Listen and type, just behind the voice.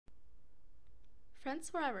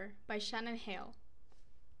Friends Forever by Shannon Hale.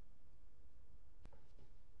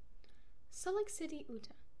 Salt Lake City,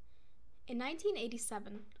 Utah. In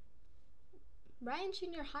 1987, Ryan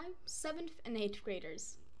Junior High, 7th and 8th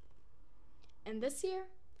graders. And this year,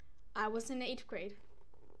 I was in 8th grade.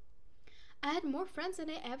 I had more friends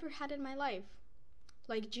than I ever had in my life.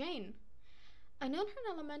 Like Jane. I known her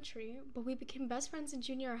in elementary, but we became best friends in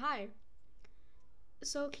junior high.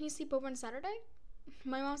 So, can you sleep over on Saturday?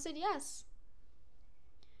 My mom said yes.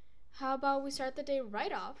 How about we start the day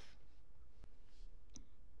right off?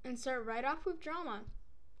 And start right off with drama.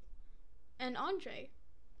 And Andre.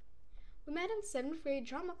 We met in 7th grade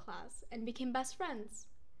drama class and became best friends.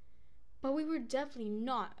 But we were definitely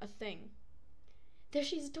not a thing. There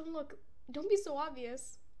she is, don't be so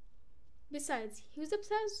obvious. Besides, he was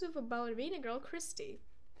obsessed with a ballerina girl, Christy.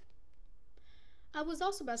 I was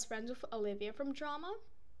also best friends with Olivia from drama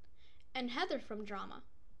and Heather from drama.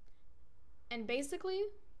 And basically,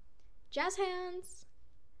 jazz hands.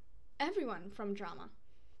 Everyone from drama.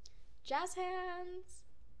 Jazz hands.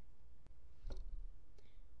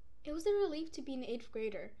 It was a relief to be an 8th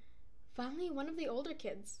grader. Finally, one of the older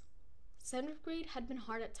kids. 7th grade had been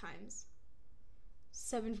hard at times.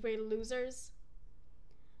 7th grade losers.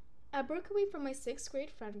 I broke away from my 6th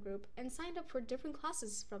grade friend group and signed up for different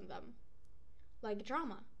classes from them. Like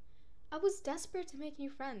drama. I was desperate to make new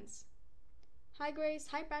friends. Hi Grace,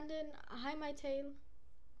 hi Brandon, hi my tail.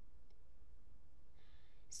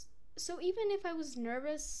 So even if I was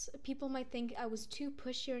nervous, people might think I was too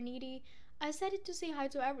pushy or needy, I decided to say hi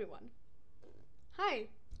to everyone. Hi.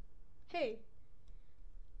 Hey.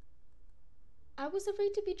 I was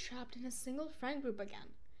afraid to be trapped in a single friend group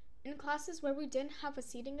again. In classes where we didn't have a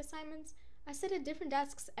seating assignments, I sat at different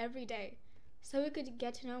desks every day, so we could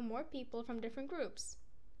get to know more people from different groups.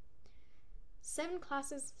 7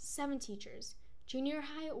 classes, 7 teachers. Junior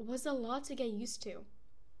high was a lot to get used to.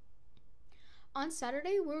 On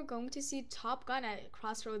Saturday, we were going to see Top Gun at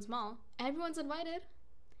Crossroads Mall. Everyone's invited.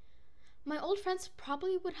 My old friends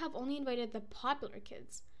probably would have only invited the popular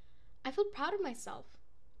kids. I felt proud of myself.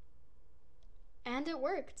 And it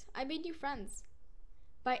worked. I made new friends.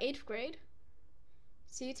 By 8th grade,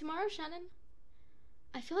 see you tomorrow, Shannon.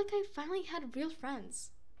 I feel like I finally had real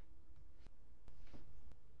friends.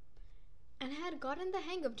 And I had gotten the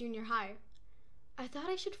hang of junior high. I thought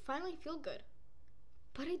I should finally feel good.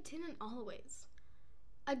 But I didn't always.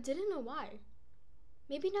 I didn't know why.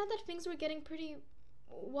 Maybe now that things were getting pretty,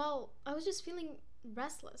 well, I was just feeling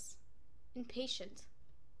restless, impatient.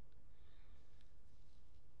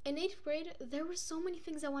 In 8th grade, there were so many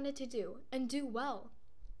things I wanted to do, and do well.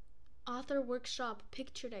 Author workshop,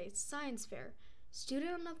 picture day, science fair,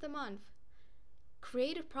 student of the month,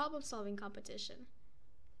 creative problem solving competition,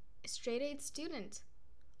 straight A student,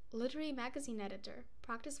 literary magazine editor,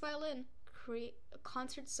 practice violin, create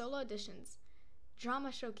concert solo auditions,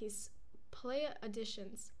 drama showcase, play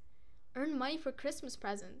auditions, earn money for Christmas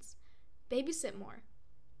presents, babysit more.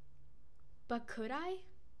 But could I?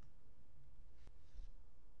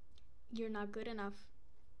 You're not good enough.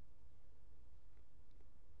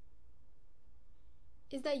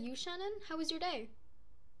 Is that you, Shannon? How was your day?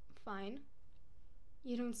 Fine.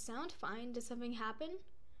 You don't sound fine. Did something happen?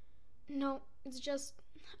 No, it's just,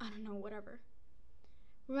 I don't know, whatever.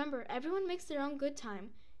 Remember, everyone makes their own good time.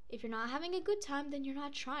 If you're not having a good time, then you're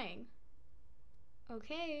not trying.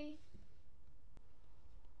 Okay.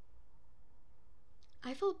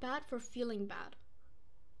 I felt bad for feeling bad.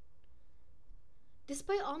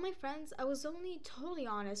 Despite all my friends, I was only totally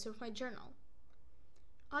honest with my journal.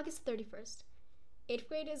 August 31st. 8th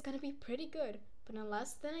grade is gonna be pretty good, but in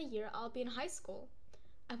less than a year, I'll be in high school.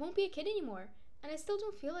 I won't be a kid anymore, and I still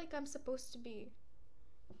don't feel like I'm supposed to be.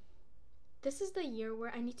 This is the year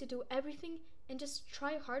where I need to do everything and just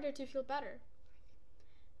try harder to feel better.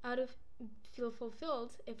 I would feel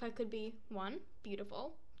fulfilled if I could be 1,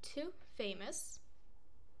 beautiful, 2, famous,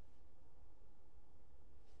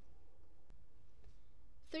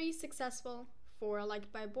 3, successful, 4,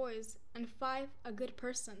 liked by boys, and 5, a good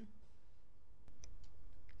person.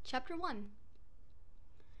 Chapter 1.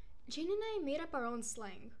 Jane and I made up our own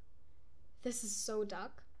slang. This is so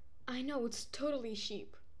duck. I know, it's totally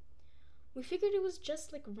sheep. We figured it was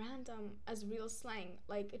just like random as real slang,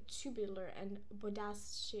 like tubular and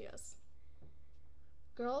bodacious.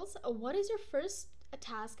 Girls, what is your first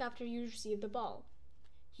task after you receive the ball?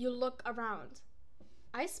 You look around.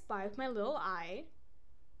 I spy with my little eye.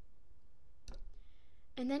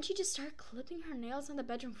 And then she just started clipping her nails on the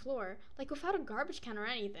bedroom floor, like without a garbage can or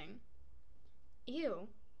anything. Ew.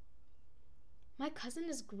 My cousin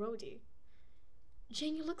is grody.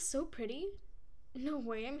 Jane, you look so pretty. No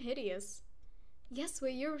way, I'm hideous. Yes,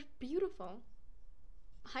 way, you're beautiful.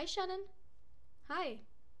 Hi, Shannon. Hi.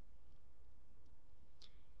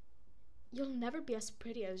 You'll never be as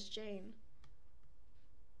pretty as Jane.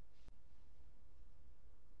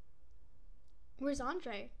 Where's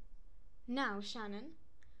Andre? Now, Shannon,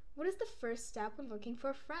 what is the first step when looking for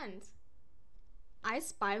a friend? I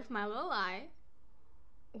spy with my little eye.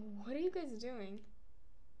 What are you guys doing?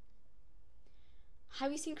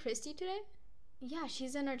 Have you seen Christy today? Yeah,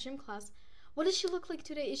 she's in our gym class. What does she look like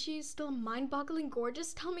today? Is she still mind-boggling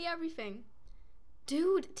gorgeous? Tell me everything.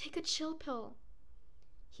 Dude, take a chill pill.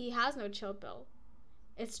 He has no chill pill.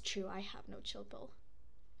 It's true, I have no chill pill.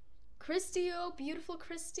 Christy, oh, beautiful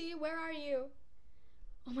Christy, where are you?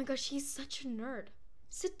 Oh my gosh, he's such a nerd.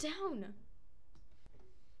 Sit down.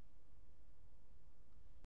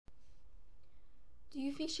 Do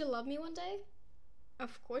you think she'll love me one day?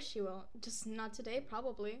 Of course she will, just not today,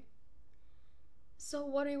 probably. So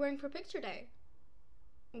what are you wearing for picture day?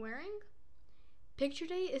 Wearing? Picture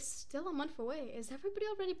day is still a month away. Is everybody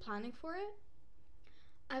already planning for it?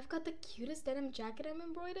 I've got the cutest denim jacket I'm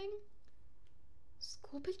embroidering.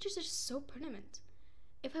 School pictures are just so permanent.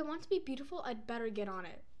 If I want to be beautiful, I'd better get on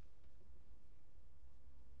it.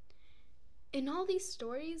 In all these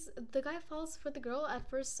stories, the guy falls for the girl at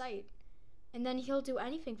first sight, and then he'll do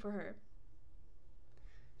anything for her.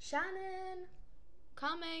 Shannon!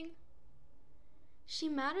 Coming! She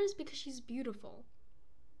matters because she's beautiful.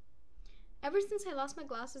 Ever since I lost my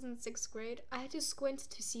glasses in 6th grade, I had to squint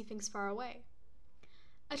to see things far away.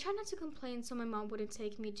 I tried not to complain so my mom wouldn't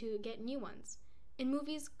take me to get new ones. In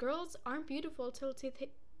movies, girls aren't beautiful till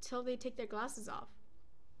they take their glasses off.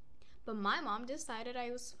 But my mom decided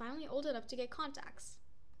I was finally old enough to get contacts.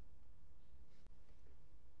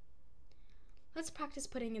 Let's practice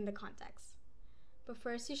putting in the contacts. But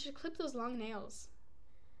first, you should clip those long nails.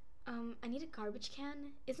 I need a garbage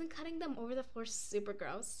can. Isn't cutting them over the floor super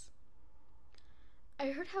gross?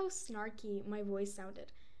 I heard how snarky my voice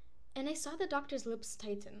sounded, and I saw the doctor's lips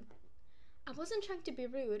tighten. I wasn't trying to be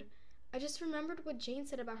rude. I just remembered what Jane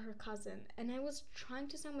said about her cousin, and I was trying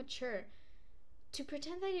to sound mature, to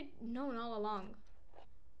pretend I'd known all along.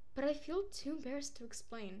 But I feel too embarrassed to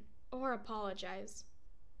explain or apologize.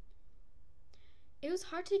 It was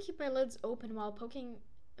hard to keep my lids open while poking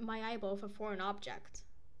my eyeball with a foreign object.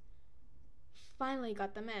 Finally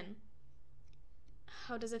got them in.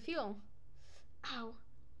 How does it feel? Ow.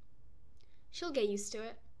 She'll get used to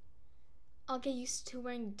it. I'll get used to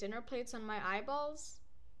wearing dinner plates on my eyeballs.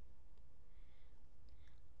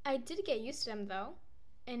 I did get used to them though,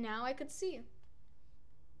 and now I could see.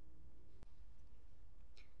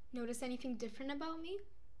 Notice anything different about me?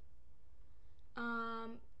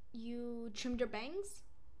 You trimmed your bangs?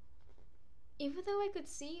 Even though I could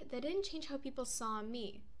see, that didn't change how people saw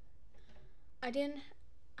me. I didn't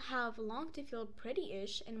have long to feel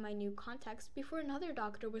pretty-ish in my new contacts before another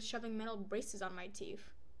doctor was shoving metal braces on my teeth.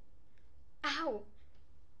 Ow!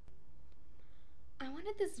 I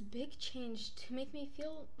wanted this big change to make me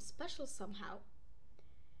feel special somehow.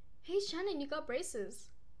 Hey Shannon, you got braces.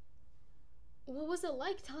 What was it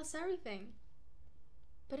like? Tell us everything.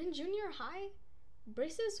 But in junior high,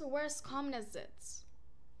 braces were as common as zits.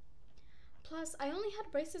 Plus, I only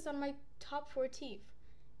had braces on my top 4 teeth,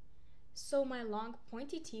 so my long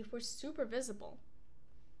pointy teeth were super visible.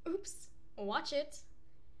 Oops, watch it.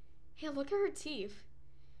 Hey, look at her teeth.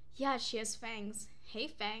 Yeah, she has fangs. Hey,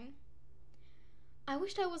 Fang. I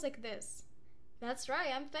wished I was like this. That's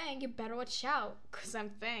right, I'm Fang. You better watch out, 'cause I'm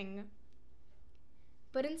Fang.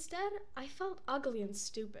 But instead, I felt ugly and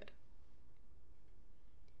stupid.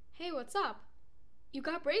 Hey, what's up? You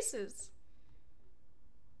got braces.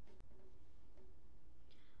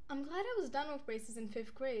 I'm glad I was done with braces in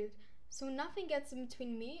 5th grade, so nothing gets in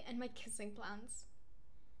between me and my kissing plans.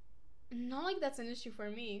 Not like that's an issue for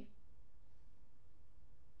me.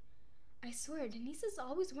 I swear, Denise is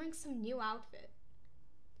always wearing some new outfit.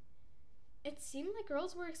 It seemed like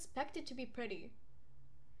girls were expected to be pretty.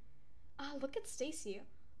 Look at Stacy.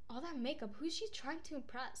 All that makeup, who's she trying to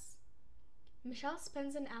impress? Michelle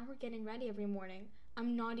spends an hour getting ready every morning.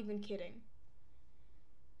 I'm not even kidding.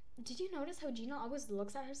 Did you notice how Gina always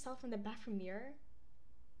looks at herself in the bathroom mirror?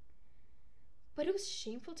 But it was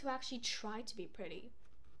shameful to actually try to be pretty.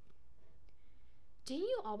 Didn't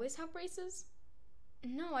you always have braces?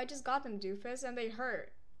 No, I just got them, doofus, and they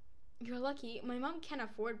hurt. You're lucky, my mom can't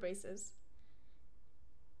afford braces.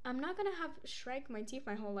 I'm not gonna have shrank my teeth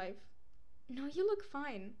my whole life. No, you look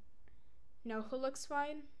fine. No, who looks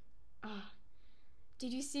fine?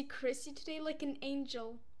 Did you see Chrissy today like an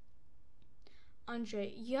angel?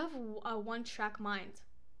 Andre, you have a one-track mind.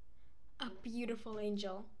 A beautiful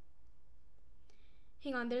angel.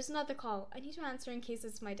 Hang on, there's another call. I need to answer in case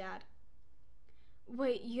it's my dad.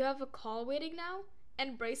 Wait, you have a call waiting now?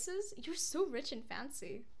 And braces? You're so rich and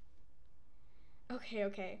fancy.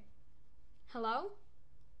 Okay. Hello?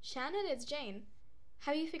 Shannon, it's Jane.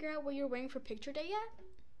 Have you figured out what you're wearing for picture day yet?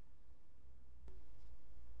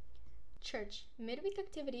 Church, midweek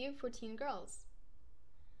activity for teen girls.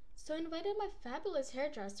 So I invited my fabulous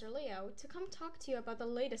hairdresser, Leo, to come talk to you about the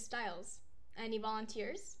latest styles. Any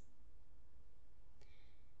volunteers?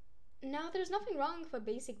 Now, there's nothing wrong with a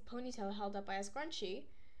basic ponytail held up by a scrunchie,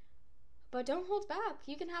 but don't hold back,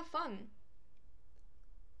 you can have fun.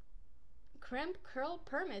 Crimp, curl,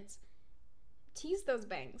 permits. Tease those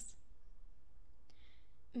bangs.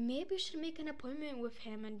 Maybe I should make an appointment with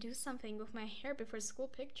him and do something with my hair before school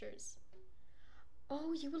pictures.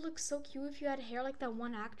 Oh, you would look so cute if you had hair like that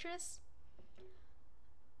one actress.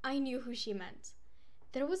 I knew who she meant.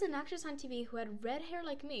 There was an actress on TV who had red hair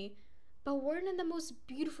like me, but wore it in the most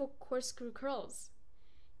beautiful corkscrew curls.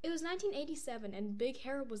 It was 1987 and big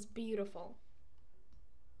hair was beautiful.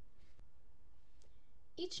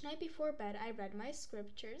 Each night before bed, I read my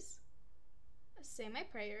scriptures, say my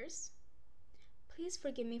prayers. Please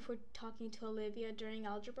forgive me for talking to Olivia during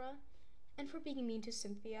algebra, and for being mean to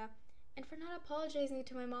Cynthia, and for not apologizing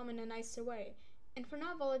to my mom in a nicer way, and for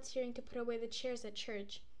not volunteering to put away the chairs at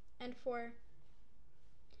church, and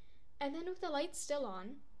then with the lights still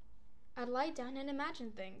on, I'd lie down and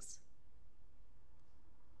imagine things.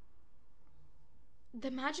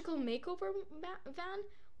 The magical makeover van?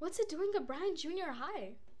 What's it doing at Bryan Junior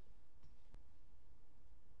High?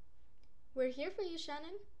 We're here for you,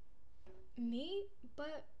 Shannon. Me?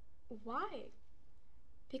 But why?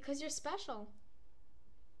 Because you're special.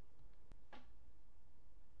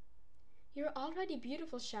 You're already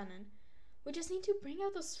beautiful, Shannon. We just need to bring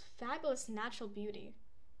out those fabulous natural beauty.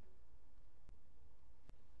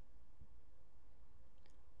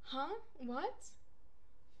 Huh? What?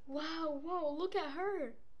 Wow, whoa, look at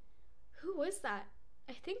her. Who is that?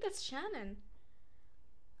 I think that's Shannon.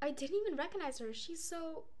 I didn't even recognize her. She's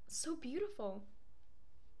so beautiful.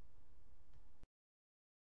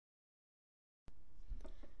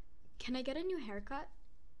 Can I get a new haircut?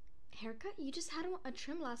 Haircut? You just had a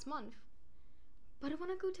trim last month. But I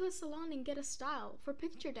want to go to a salon and get a style for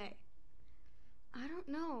picture day. I don't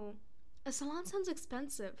know. A salon sounds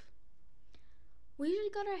expensive. We usually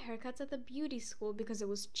got our haircuts at the beauty school because it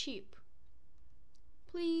was cheap.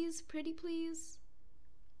 Please, pretty please.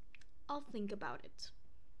 I'll think about it.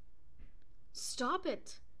 Stop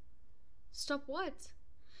it. Stop what?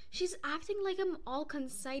 She's acting like I'm all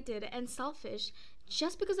conceited and selfish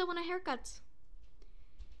just because I want a haircut.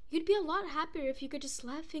 You'd be a lot happier if you could just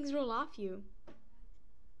let things roll off you.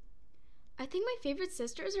 I think my favorite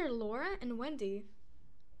sisters are Laura and Wendy.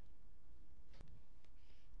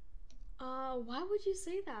 Why would you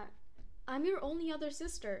say that? I'm your only other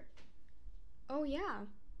sister. Oh, yeah.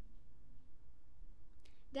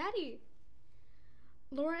 Daddy.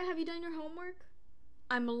 Laura, have you done your homework?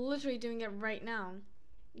 I'm literally doing it right now.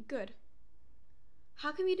 Good.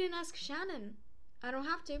 How come you didn't ask Shannon? I don't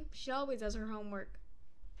have to. She always does her homework.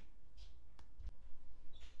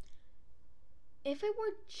 If I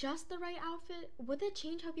wore just the right outfit, would that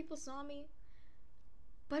change how people saw me?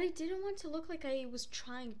 But I didn't want to look like I was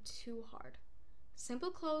trying too hard.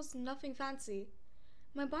 Simple clothes, nothing fancy.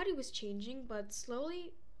 My body was changing, but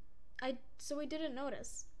slowly, so I didn't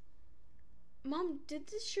notice. Mom, did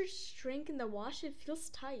this shirt shrink in the wash? It feels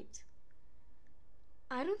tight.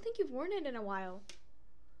 I don't think you've worn it in a while.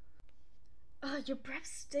 Your breath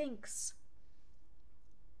stinks.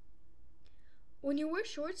 When you wear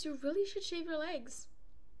shorts, you really should shave your legs.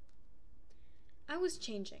 I was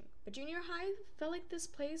changing, but junior high felt like this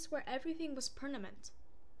place where everything was permanent.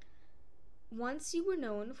 Once you were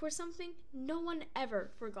known for something, no one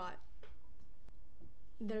ever forgot.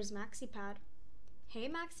 There's Maxi Pad. Hey,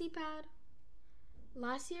 Maxi Pad.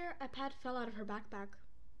 Last year, a pad fell out of her backpack.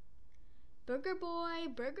 Burger boy,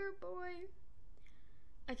 burger boy.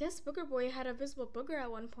 I guess Booger Boy had a visible booger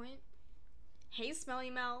at one point. Hey, Smelly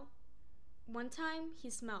Mel. One time, he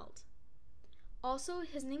smelled. Also,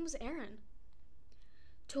 his name was Aaron.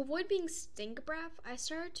 To avoid being stink breath, I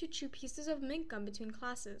started to chew pieces of mint gum between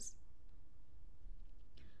classes.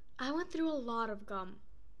 I went through a lot of gum.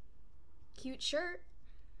 Cute shirt.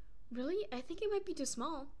 Really? I think it might be too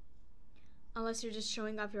small. Unless you're just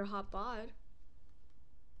showing off your hot bod.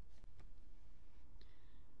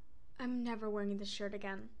 I'm never wearing this shirt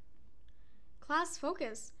again. Class,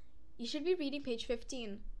 focus. You should be reading page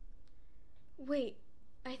 15. Wait,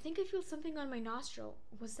 I think I feel something on my nostril.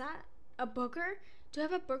 Was that a booger? Do I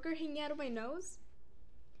have a booger hanging out of my nose?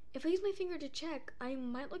 If I use my finger to check, I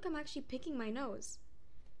might look like I'm actually picking my nose.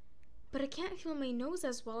 But I can't feel my nose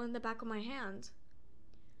as well in the back of my hand.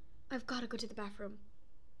 I've got to go to the bathroom.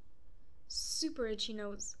 Super itchy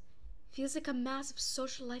nose. Feels like a massive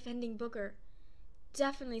social life ending booger.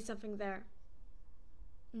 Definitely something there.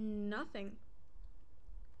 Nothing.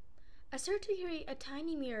 I start to carry a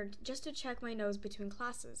tiny mirror just to check my nose between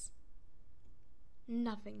classes.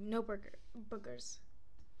 Nothing. No boogers.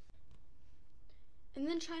 And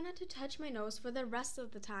then try not to touch my nose for the rest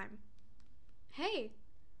of the time. Hey!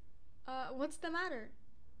 What's the matter?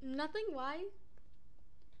 Nothing, why?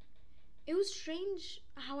 It was strange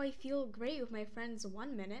how I feel great with my friends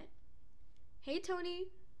one minute. Hey Tony,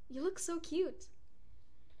 you look so cute.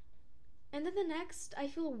 And then the next, I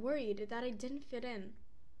feel worried that I didn't fit in.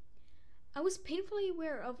 I was painfully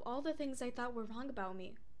aware of all the things I thought were wrong about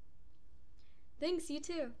me. Thanks, you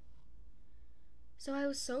too. So I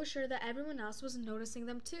was so sure that everyone else was noticing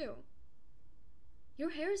them too.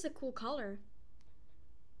 Your hair is a cool color.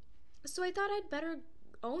 So I thought I'd better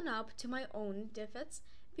own up to my own defects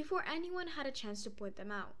before anyone had a chance to point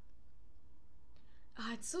them out.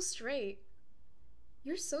 It's so straight.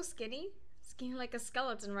 You're so skinny. Skinny like a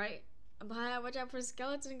skeleton, right? But watch out for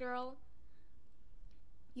skeleton girl.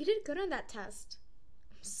 You did good on that test.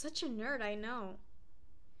 I'm such a nerd, I know.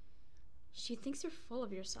 She thinks you're full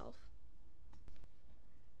of yourself.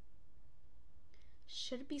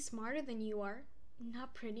 Should be smarter than you are.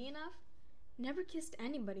 Not pretty enough. Never kissed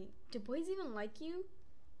anybody. Do boys even like you?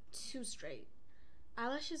 Too straight.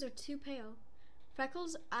 Eyelashes are too pale.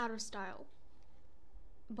 Freckles out of style.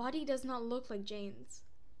 Body does not look like Jane's.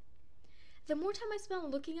 The more time I spent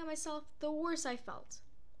looking at myself, the worse I felt.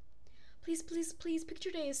 Please, please, please,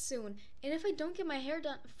 picture day is soon. And if I don't get my hair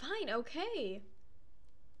done, fine, okay.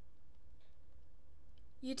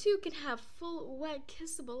 You two can have full, wet,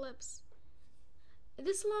 kissable lips.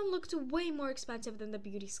 This salon looked way more expensive than the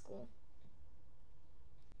beauty school.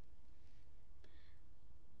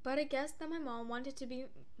 But I guess that my mom wanted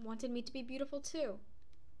me to be beautiful too.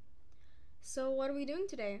 So what are we doing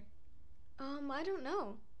today? I don't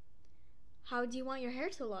know. How do you want your hair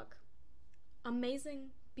to look? Amazing,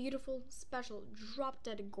 beautiful, special, drop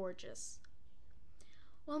dead gorgeous.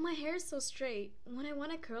 Well, my hair is so straight. When I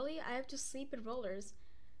want it curly, I have to sleep in rollers.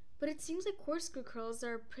 But it seems like corkscrew curls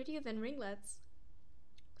are prettier than ringlets.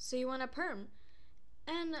 So you want a perm?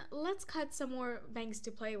 And let's cut some more bangs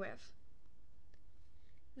to play with.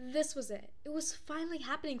 This was it. It was finally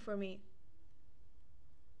happening for me.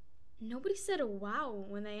 Nobody said a wow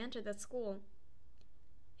when I entered that school.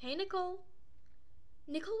 Hey, Nicole.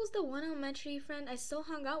 Nicole was the one elementary friend I still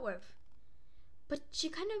hung out with. But she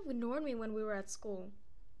kind of ignored me when we were at school.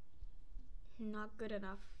 Not good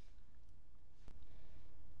enough.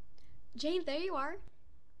 Jane, there you are.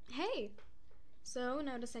 Hey. So,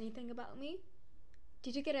 notice anything about me?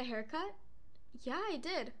 Did you get a haircut? Yeah, I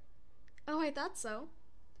did. Oh, I thought so.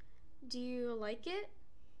 Do you like it?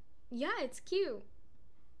 Yeah, it's cute.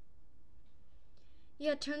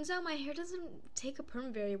 Yeah, it turns out my hair doesn't take a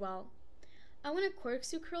perm very well. I wanted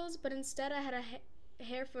corkscrew curls, but instead I had a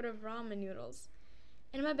hair full of ramen noodles.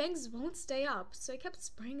 And my bangs won't stay up, so I kept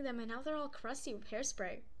spraying them and now they're all crusty with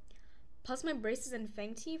hairspray. Plus my braces and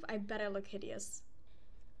fang teeth, I bet I look hideous.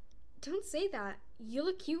 Don't say that. You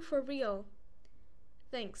look cute for real.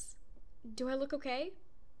 Thanks. Do I look okay?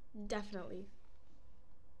 Definitely.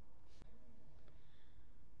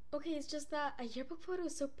 Okay, it's just that a yearbook photo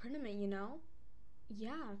is so permanent, you know?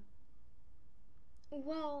 Yeah.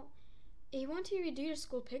 Well, if you want to redo your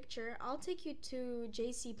school picture, I'll take you to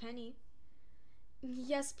JCPenney.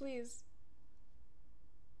 Yes, please.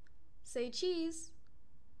 Say cheese.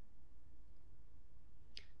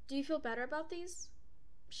 Do you feel better about these?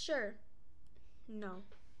 Sure. No.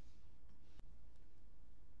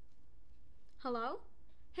 Hello?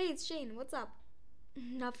 Hey, it's Shane. What's up?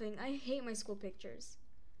 Nothing. I hate my school pictures.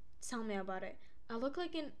 Tell me about it. I look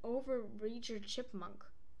like an overreacher chipmunk.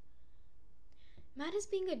 Matt is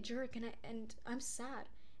being a jerk and I'm sad.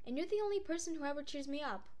 And you're the only person who ever cheers me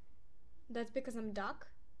up. That's because I'm Duck?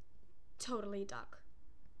 Totally Duck.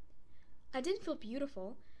 I didn't feel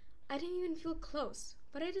beautiful. I didn't even feel close.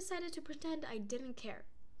 But I decided to pretend I didn't care.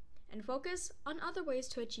 And focus on other ways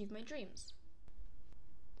to achieve my dreams.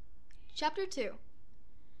 Chapter 2.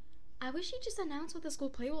 I wish he'd just announce what the school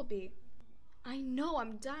play will be. I know,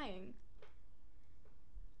 I'm dying.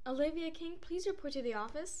 Olivia King, please report to the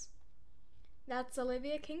office. That's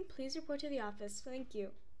Olivia King, please report to the office. Thank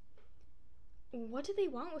you. What do they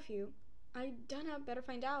want with you? I don't know, better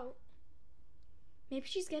find out. Maybe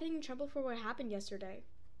she's getting in trouble for what happened yesterday.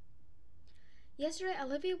 Yesterday,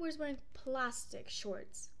 Olivia was wearing plastic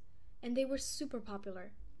shorts, and they were super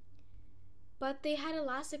popular. But they had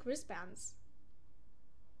elastic wristbands.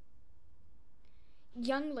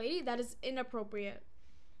 Young lady, that is inappropriate.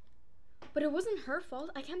 But it wasn't her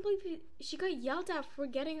fault. I can't believe she got yelled at for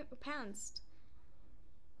getting pantsed.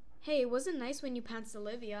 Hey, it wasn't nice when you pantsed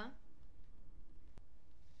Olivia.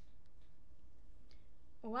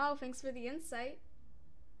 Wow, thanks for the insight.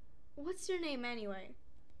 What's your name anyway?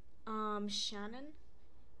 Shannon?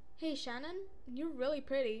 Hey, Shannon, you're really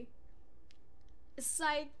pretty.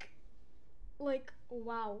 Psych. Like,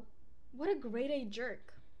 wow. What a grade A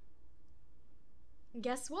jerk.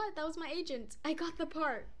 Guess what? That was my agent. I got the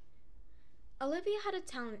part. Olivia had a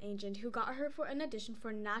talent agent who got her for an audition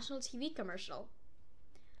for a national TV commercial.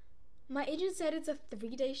 My agent said it's a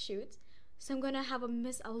 3-day shoot, so I'm gonna have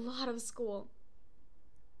miss a lot of school.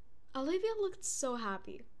 Olivia looked so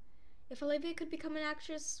happy. If Olivia could become an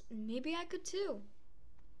actress, maybe I could too.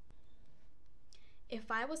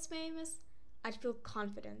 If I was famous, I'd feel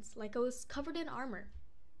confident, like I was covered in armor.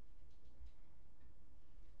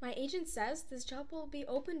 My agent says this job will be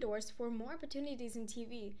open doors for more opportunities in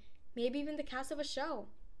TV, maybe even the cast of a show.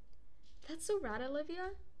 That's so rad,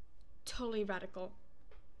 Olivia. Totally radical.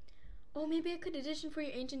 Oh, maybe I could audition for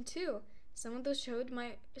your agent too. Some of those shows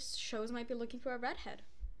might be looking for a redhead.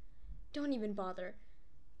 Don't even bother.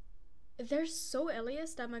 They're so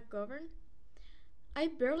aliased at McGovern. I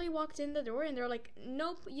barely walked in the door and they're like,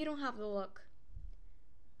 nope, you don't have the look.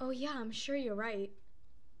 Oh yeah, I'm sure you're right.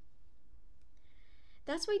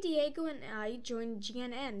 That's why Diego and I joined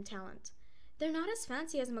GNN Talent. They're not as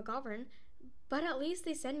fancy as McGovern, but at least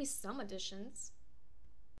they send me some auditions.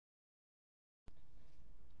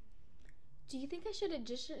 Do you think I should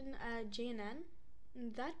audition at JNN?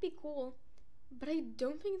 That'd be cool, but I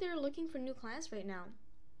don't think they're looking for new clients right now.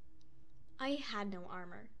 I had no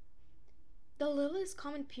armor. The littlest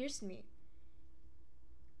comment pierced me.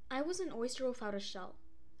 I was an oyster without a shell,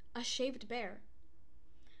 a shaved bear.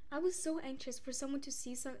 I was so anxious for someone to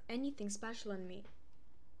see anything special in me.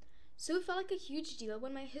 So it felt like a huge deal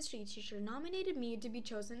when my history teacher nominated me to be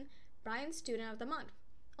chosen Brian Student of the Month.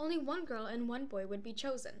 Only one girl and one boy would be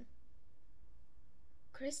chosen.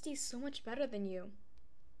 Christy's so much better than you.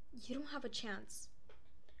 You don't have a chance.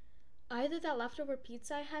 Either that leftover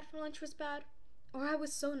pizza I had for lunch was bad, or I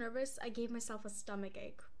was so nervous I gave myself a stomach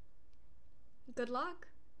ache. Good luck.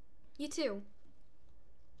 You too.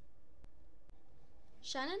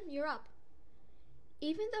 Shannon, you're up.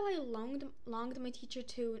 Even though I longed my teacher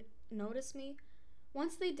to notice me,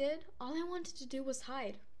 once they did, all I wanted to do was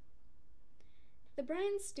hide. The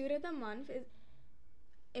Brian Student of the Month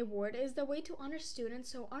award is the way to honor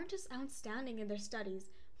students who aren't just outstanding in their studies,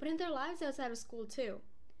 but in their lives outside of school too.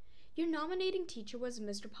 Your nominating teacher was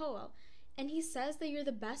Mr. Powell, and he says that you're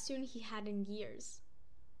the best student he had in years.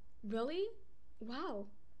 Really? Wow.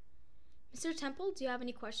 Mr. Temple, do you have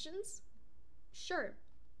any questions? Sure.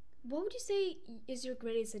 What would you say is your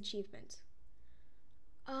greatest achievement?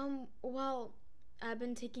 Well, I've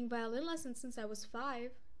been taking violin lessons since I was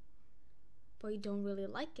 5. But you don't really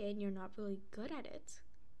like it and you're not really good at it.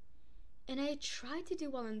 And I try to do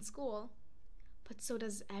well in school, but so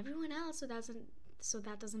does everyone else, so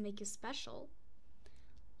that doesn't make you special.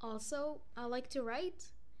 Also, I like to write.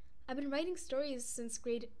 I've been writing stories since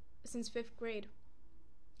 5th grade.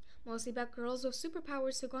 Mostly about girls with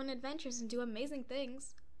superpowers who go on adventures and do amazing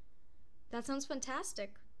things. That sounds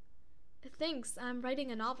fantastic. Thanks, I'm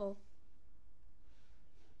writing a novel.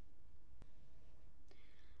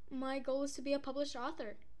 My goal is to be a published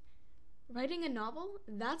author. Writing a novel,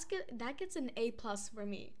 that gets an A+ for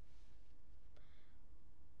me.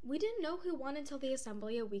 We didn't know who won until the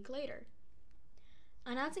assembly a week later.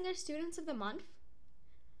 Announcing our Students of the Month.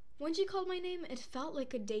 When she called my name, it felt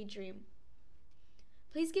like a daydream.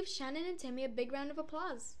 Please give Shannon and Timmy a big round of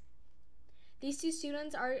applause. These 2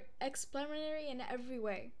 students are exemplary in every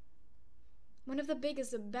way. One of the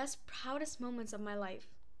biggest, the best, proudest moments of my life.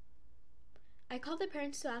 I called their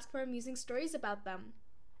parents to ask for amusing stories about them.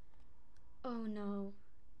 Oh no.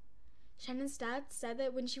 Shannon's dad said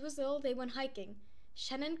that when she was little, they went hiking.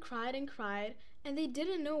 Shannon cried and cried, and they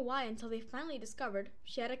didn't know why until they finally discovered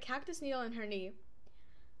she had a cactus needle in her knee.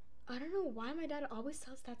 I don't know why my dad always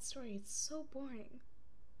tells that story. It's so boring.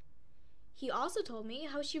 He also told me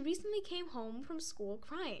how she recently came home from school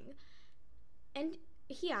crying. And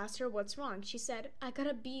he asked her what's wrong. She said, I got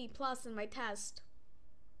a B+ in my test.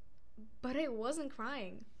 But I wasn't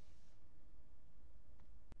crying.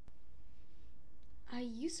 I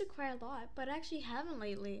used to cry a lot, but I actually haven't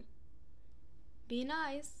lately. Be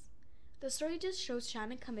nice. The story just shows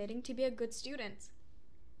Shannon committing to be a good student.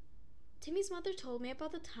 Timmy's mother told me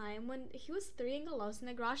about the time when he was 3 and got lost in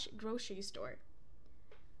a grocery store.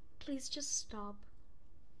 Please just stop.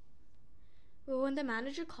 But when the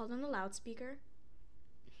manager called on the loudspeaker,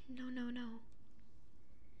 no.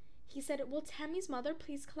 He said, "Will Tammy's mother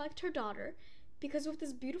please collect her daughter?" Because with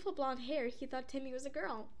his beautiful blonde hair, he thought Timmy was a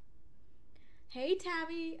girl. Hey,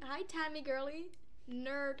 Tammy. Hi, Tammy girlie.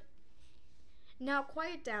 Nerd. Now,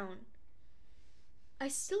 quiet down. I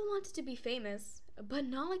still wanted to be famous, but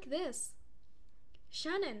not like this.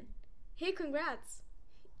 Shannon. Hey, congrats.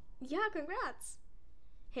 Yeah, congrats.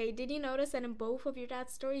 Hey, did you notice that in both of your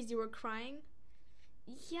dad's stories you were crying?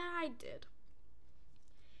 Yeah, I did.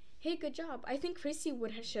 Hey, good job. I think Chrissy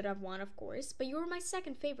should have won, of course, but you were my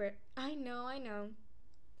second favorite. I know.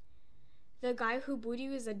 The guy who booed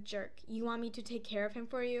you is a jerk. You want me to take care of him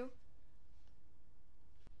for you?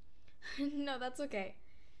 No, that's okay.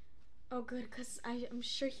 Oh, good, because I'm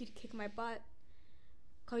sure he'd kick my butt.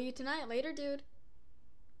 Call you tonight. Later, dude.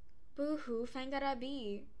 Boo-hoo,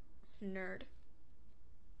 fangarabi. Nerd.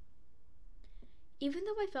 Even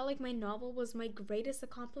though I felt like my novel was my greatest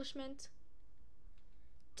accomplishment,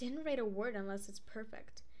 didn't write a word unless it's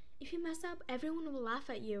perfect. If you mess up, everyone will laugh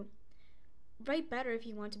at you. Write better if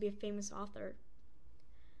you want to be a famous author.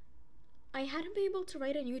 I hadn't been able to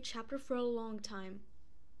write a new chapter for a long time.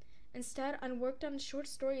 Instead, I worked on short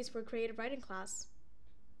stories for a creative writing class.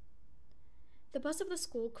 The buzz of the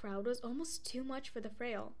school crowd was almost too much for the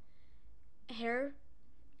frail,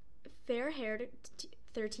 fair-haired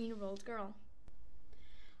 13-year-old girl.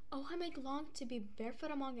 Oh, how I longed to be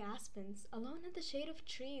barefoot among aspens, alone in the shade of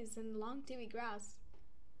trees and long dewy grass.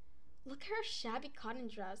 Look at her shabby cotton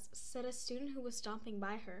dress, said a student who was stomping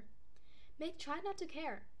by her. Meg tried not to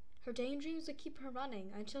care. Her daydreams would keep her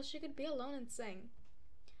running until she could be alone and sing.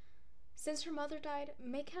 Since her mother died,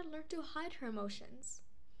 Meg had learned to hide her emotions.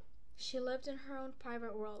 She lived in her own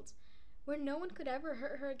private world, where no one could ever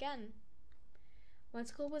hurt her again. When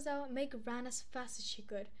school was out, Meg ran as fast as she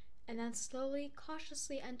could, and then slowly,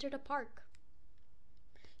 cautiously entered a park.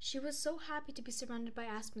 She was so happy to be surrounded by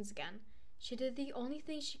aspens again. She did the only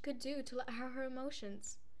thing she could do to let out her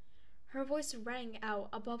emotions. Her voice rang out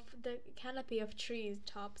above the canopy of tree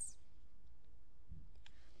tops.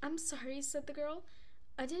 "I'm sorry," said the girl.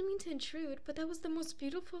 "I didn't mean to intrude, but that was the most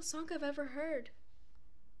beautiful song I've ever heard."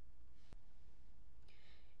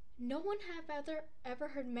 No one had ever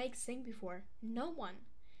heard Meg sing before. No one.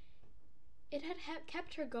 It had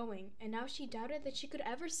kept her going, and now she doubted that she could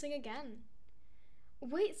ever sing again.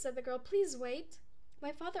 "Wait," said the girl. "Please wait.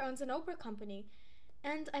 My father owns an opera company,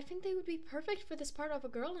 and I think they would be perfect for this part of a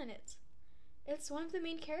girl in it. It's one of the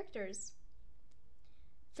main characters."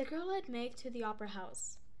 The girl led Meg to the opera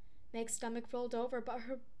house. Meg's stomach rolled over, but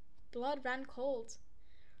her blood ran cold.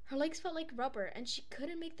 Her legs felt like rubber, and she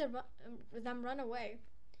couldn't make them run away.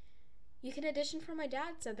 "You can audition for my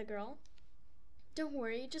dad," said the girl. "Don't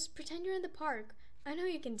worry, just pretend you're in the park. I know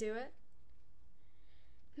you can do it."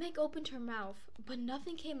 Meg opened her mouth, but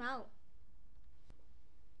nothing came out.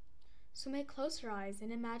 So Meg closed her eyes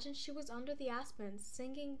and imagined she was under the aspens,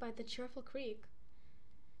 singing by the cheerful creek.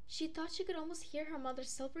 She thought she could almost hear her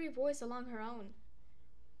mother's silvery voice along her own.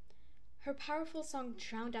 Her powerful song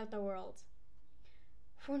drowned out the world,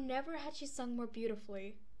 for never had she sung more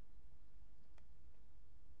beautifully.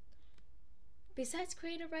 Besides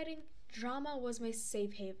creative writing, drama was my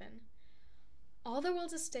safe haven. All the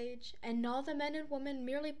world's a stage, and all the men and women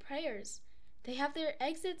merely players. They have their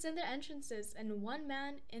exits and their entrances, and one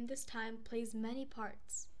man in this time plays many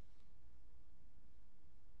parts.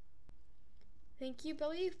 Thank you,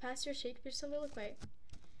 Billy. You've passed your Shakespeare soliloquy.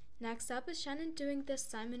 Next up is Shannon doing the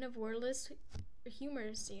Simon of wordless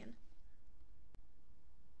humor scene.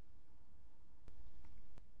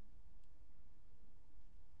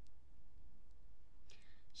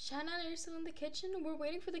 "Shannon, are you still in the kitchen? We're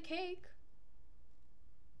waiting for the cake."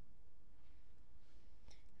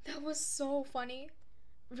 That was so funny.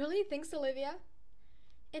 Really? Thanks, Olivia.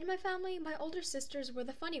 In my family, my older sisters were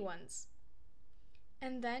the funny ones.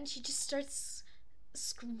 And then she just starts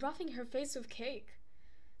scruffing her face with cake.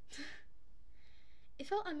 It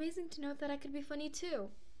felt amazing to know that I could be funny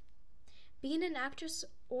too. Being an actress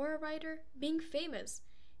or a writer, being famous,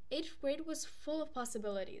 8th grade was full of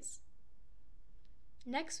possibilities.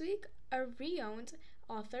 Next week, a renowned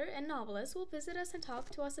author and novelist will visit us and talk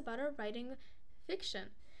to us about our writing fiction.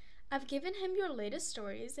 I've given him your latest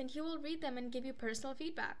stories, and he will read them and give you personal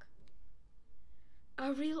feedback.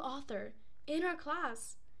 A real author, in our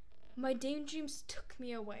class. My daydreams took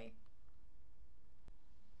me away.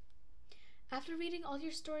 After reading all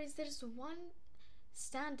your stories, there's one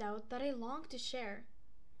standout that I long to share.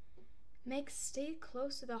 Meg stayed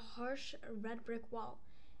close to the harsh red brick wall.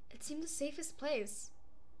 It seemed the safest place.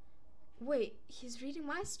 Wait, he's reading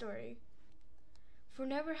my story. For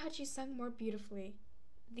never had she sung more beautifully.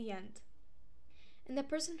 The end. And the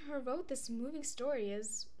person who wrote this moving story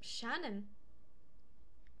is Shannon.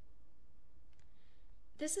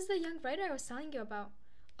 This is the young writer I was telling you about.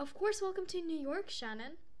 Of course, welcome to New York,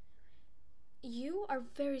 Shannon. You are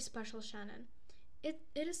very special, Shannon. It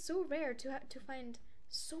is so rare to find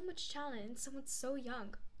so much talent in someone so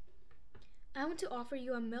young. I want to offer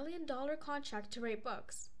you $1 million contract to write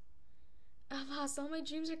books. Alas, all my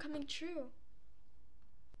dreams are coming true.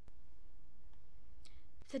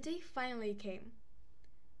 The day finally came.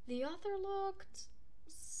 The author looked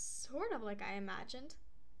sort of like I imagined.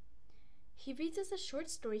 He reads us a short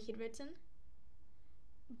story he'd written.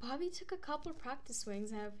 Bobby took a couple practice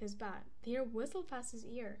swings out of his bat. The air whistled past his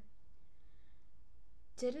ear.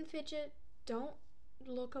 Didn't fidget, don't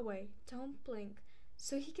look away, don't blink,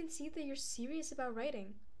 so he can see that you're serious about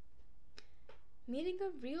writing. Meeting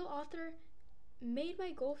a real author made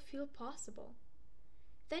my goal feel possible.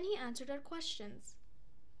 Then he answered our questions.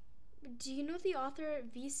 Do you know the author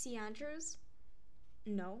V.C. Andrews?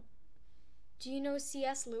 No. Do you know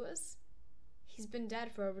C.S. Lewis? He's been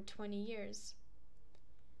dead for over 20 years.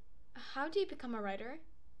 How do you become a writer?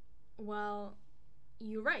 Well,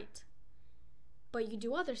 you write. But you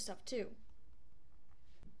do other stuff too.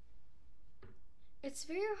 It's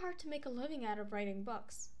very hard to make a living out of writing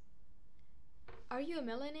books. Are you a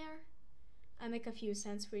millionaire? I make a few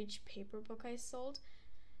cents for each paper book I sold.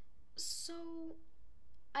 So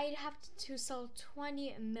I'd have to sell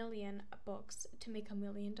 20 million books to make $1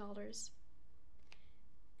 million.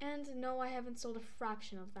 And no, I haven't sold a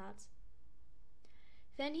fraction of that.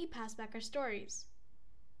 Then he passed back our stories.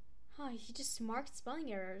 He just marked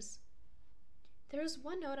spelling errors. There was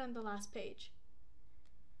one note on the last page.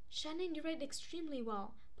 Shannon, you write extremely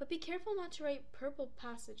well, but be careful not to write purple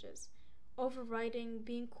passages, overwriting,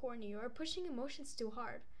 being corny, or pushing emotions too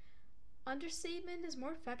hard. Understatement is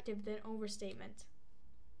more effective than overstatement.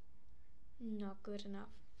 Not good enough.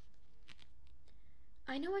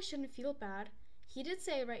 I know I shouldn't feel bad. He did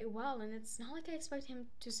say I write well, and it's not like I expect him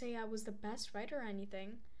to say I was the best writer or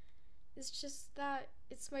anything. It's just that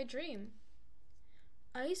it's my dream.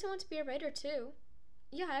 I used to want to be a writer too.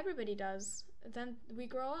 Yeah, everybody does. Then we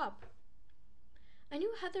grow up. I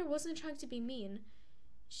knew Heather wasn't trying to be mean.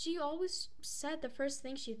 She always said the first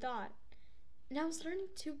thing she thought. And I was learning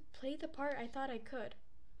to play the part I thought I could.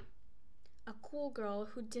 A cool girl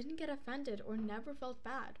who didn't get offended or never felt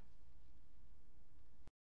bad.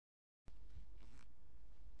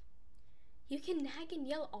 You can nag and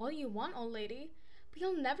yell all you want, old lady, but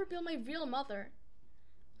you'll never be my real mother.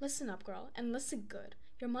 Listen up, girl, and listen good.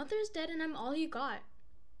 Your mother is dead and I'm all you got.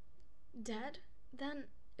 Dead? Then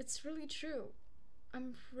it's really true.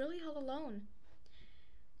 I'm really all alone.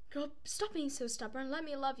 Girl, stop being so stubborn. Let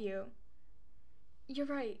me love you. You're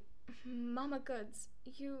right. Mama Goods.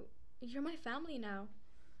 You're my family now.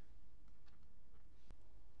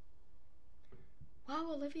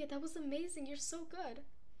 Wow, Olivia, that was amazing. You're so good.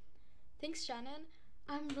 Thanks, Shannon.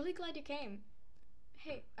 I'm really glad you came.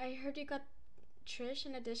 Hey, I heard you got Trish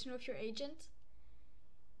in addition with your agent.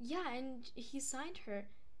 Yeah, and he signed her.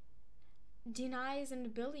 Denise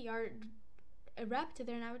and Billy are a rep to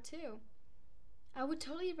there now too. I would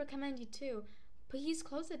totally recommend you too, but he's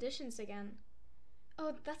closed editions again.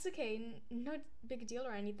 Oh, that's okay. No big deal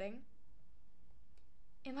or anything.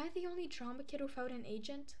 Am I the only drama kid without an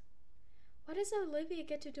agent? Why does Olivia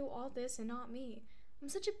get to do all this and not me? I'm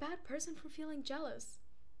such a bad person for feeling jealous.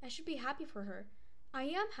 I should be happy for her. I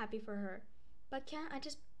am happy for her. But can't I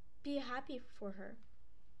just be happy for her?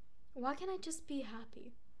 Why can't I just be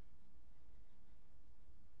happy?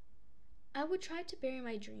 I would try to bury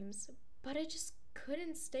my dreams, but I just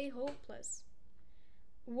couldn't stay hopeless.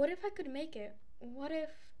 What if I could make it? What if...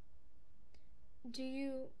 Do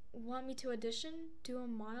you want me to audition? Do a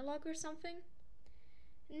monologue or something?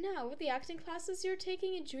 No, with the acting classes you're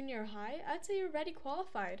taking in junior high, I'd say you're already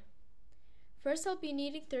qualified. First, I'll be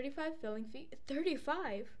needing $35 filling fee.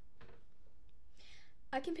 $35?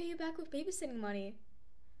 I can pay you back with babysitting money.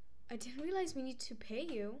 I didn't realize we need to pay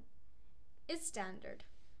you. It's standard.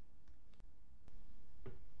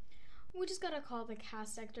 We just gotta call the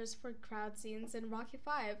cast actors for crowd scenes in Rocky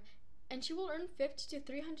 5, and she will earn $50 to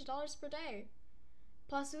 $300 per day.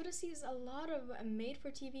 Plus, Uda sees a lot of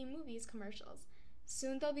made-for-TV movies commercials.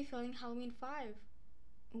 Soon they'll be filming Halloween 5.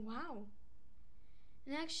 Wow.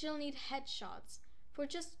 Next, she'll need headshots. For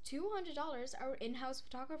just $200, our in-house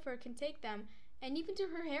photographer can take them and even do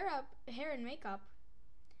her hair and makeup.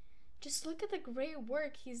 Just look at the great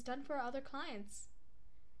work he's done for our other clients.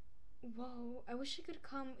 Whoa, I wish I could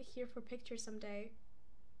come here for pictures someday.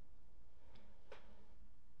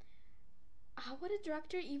 How would a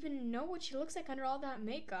director even know what she looks like under all that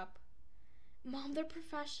makeup? Mom, they're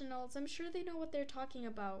professionals. I'm sure they know what they're talking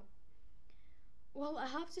about. Well,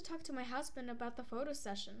 I'll have to talk to my husband about the photo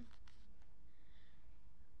session.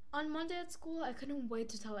 On Monday at school, I couldn't wait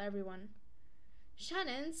to tell everyone.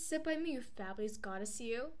 Shannon, sit by me, you fabulous goddess,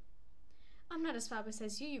 you. I'm not as fabulous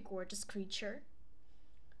as you gorgeous creature.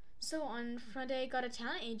 So on Friday, I got a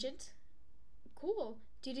talent agent. Cool.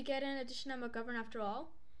 Did you get an addition at McGovern after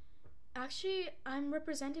all? Actually, I'm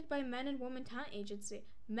represented by Men and Women Talent Agency.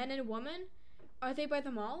 Men and Women? Are they by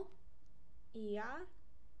the mall? Yeah.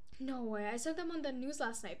 No way, I saw them on the news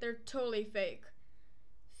last night. They're totally fake.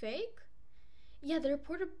 Fake? Yeah, the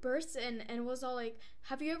reporter burst in and was all like,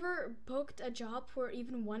 have you ever booked a job for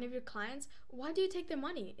even one of your clients? Why do you take their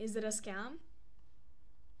money? Is it a scam?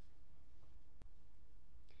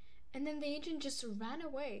 And then the agent just ran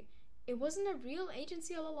away. It wasn't a real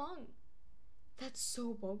agency all along. That's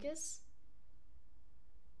so bogus.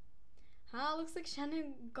 Looks like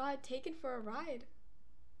Shannon got taken for a ride.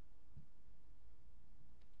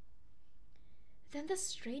 Then the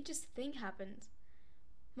strangest thing happened.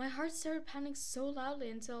 My heart started pounding so loudly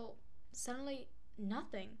until suddenly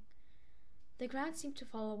nothing. The ground seemed to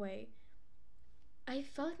fall away. I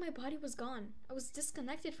felt like my body was gone. I was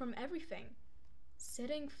disconnected from everything.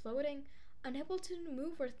 Sitting, floating, unable to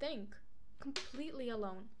move or think. Completely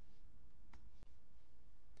alone.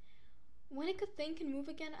 When I could think and move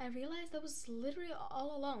again, I realized I was literally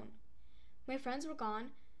all alone. My friends were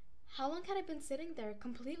gone. How long had I been sitting there,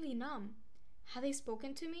 completely numb? Had they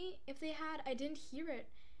spoken to me? If they had, I didn't hear it.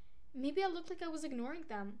 Maybe I looked like I was ignoring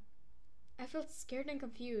them. I felt scared and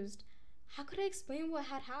confused. How could I explain what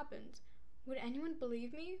had happened? Would anyone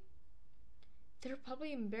believe me? They were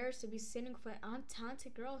probably embarrassed to be sitting with an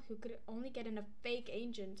untalented girl who could only get in a fake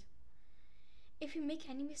agent. If you make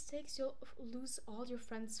any mistakes, you'll lose all your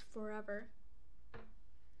friends forever.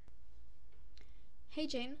 Hey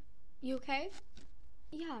Jane, you okay?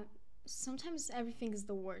 Yeah, sometimes everything is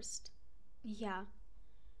the worst. Yeah,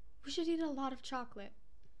 we should eat a lot of chocolate.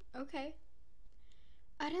 Okay.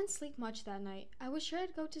 I didn't sleep much that night. I was sure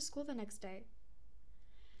I'd go to school the next day.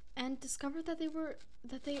 And discovered that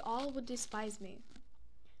they all would despise me.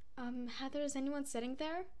 Heather, is anyone sitting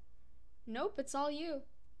there? Nope, it's all you.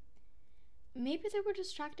 Maybe they were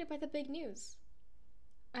distracted by the big news.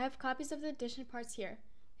 I have copies of the edition parts here.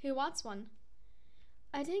 Who wants one?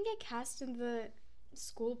 I didn't get cast in the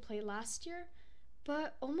school play last year,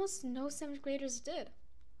 but almost no 7th graders did.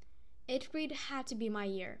 8th grade had to be my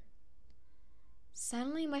year.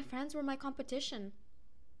 Suddenly, my friends were my competition.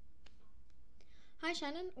 Hi,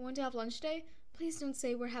 Shannon. Want to have lunch today? Please don't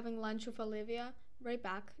say we're having lunch with Olivia. Right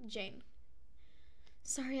back, Jane.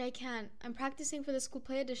 Sorry, I can't. I'm practicing for the school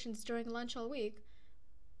play auditions during lunch all week.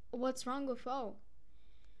 What's wrong with O?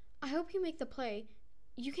 I hope you make the play.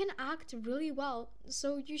 You can act really well,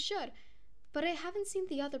 so you should. But I haven't seen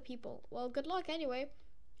the other people. Well, good luck anyway.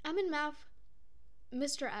 I'm in math.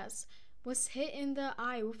 Mr. S was hit in the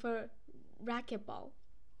eye with a racquetball,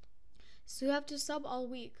 so you have to sub all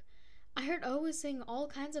week. I heard O was saying all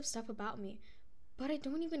kinds of stuff about me, but I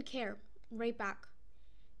don't even care. Right back.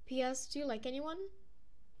 P.S. Do you like anyone?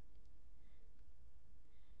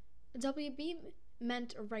 WB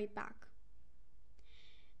meant right back.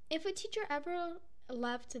 If a teacher ever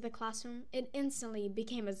left the classroom, it instantly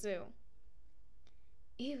became a zoo.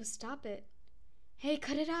 Ew, stop it. Hey,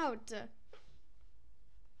 cut it out.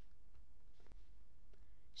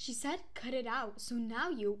 She said cut it out, so now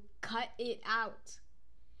you cut it out.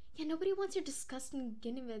 Yeah, nobody wants your disgusting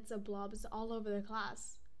guineas blobs all over the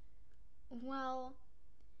class. Well,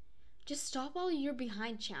 just stop while you're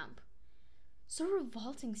behind, champ. So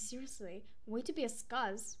revolting, seriously. Way to be a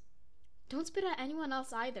scuzz. Don't spit at anyone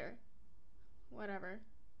else either. Whatever.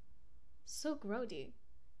 So grody.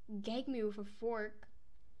 Gag me with a fork.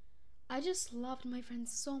 I just loved my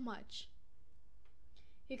friends so much.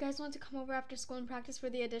 You guys want to come over after school and practice for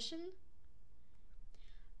the audition?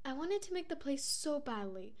 I wanted to make the play so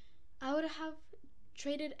badly. I would have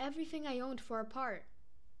traded everything I owned for a part.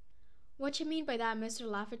 What you mean by that, Mr.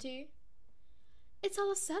 Lafferty? It's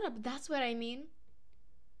all a setup, that's what I mean.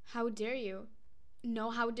 How dare you? No,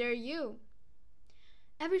 how dare you?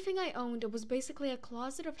 Everything I owned was basically a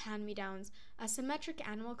closet of hand-me-downs, a symmetric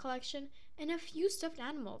animal collection, and a few stuffed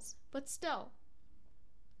animals, but still.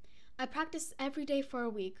 I practiced every day for a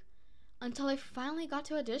week, until I finally got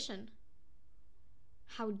to audition.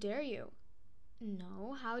 How dare you?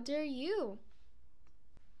 No, how dare you?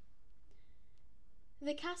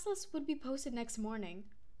 The cast list would be posted next morning.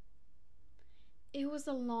 It was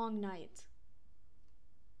a long night.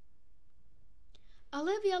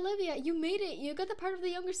 Olivia, you made it. You got the part of the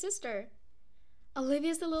younger sister.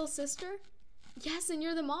 Olivia's the little sister? Yes, and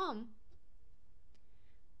you're the mom.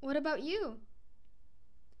 What about you?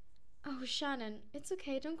 Oh, Shannon, it's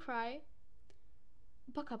okay, don't cry.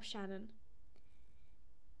 Buck up, Shannon.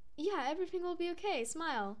 Yeah, everything will be okay.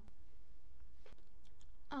 Smile.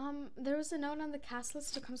 There was a note on the cast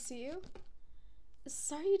list to come see you.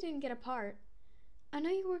 Sorry you didn't get a part. I know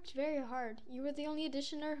you worked very hard. You were the only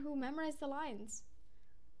auditioner who memorized the lines.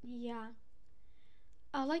 Yeah.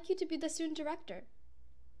 I'd like you to be the student director.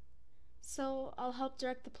 So I'll help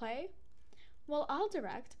direct the play? Well, I'll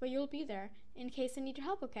direct, but you'll be there in case I need your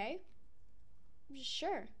help, okay?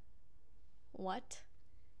 Sure. What?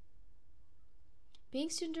 Being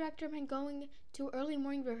student director meant going to early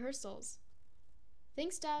morning rehearsals.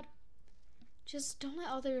 Thanks, Dad. Just don't let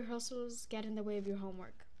all the rehearsals get in the way of your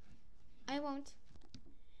homework. I won't.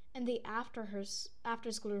 And the after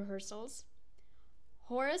school rehearsals.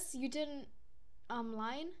 Horace, you didn't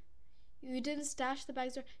line? You didn't stash the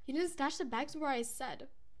bags where I said.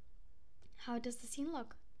 How does the scene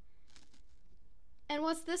look? And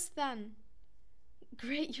what's this then?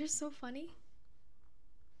 Great, you're so funny.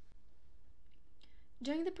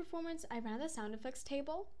 During the performance, I ran the sound effects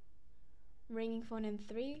table. Ringing phone in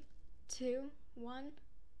 3, 2, 1.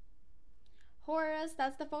 Horace,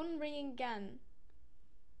 that's the phone ringing again.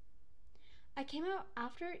 I came out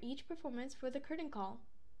after each performance for the curtain call.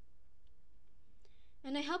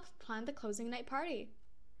 And I helped plan the closing night party.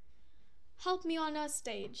 Help me on a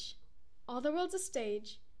stage. All the world's a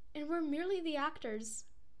stage, and we're merely the actors.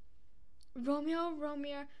 Romeo,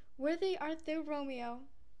 Romeo, where they art thou, Romeo?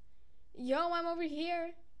 Yo, I'm over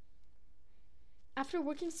here. After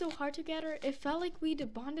working so hard together, it felt like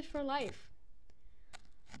we'd bonded for life.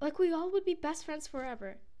 Like we all would be best friends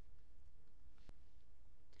forever.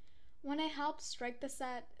 When I helped strike the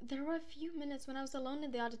set, there were a few minutes when I was alone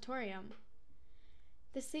in the auditorium.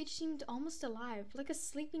 The stage seemed almost alive, like a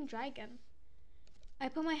sleeping dragon. I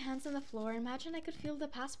put my hands on the floor and imagined I could feel the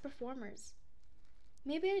past performers.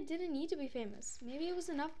 Maybe I didn't need to be famous. Maybe it was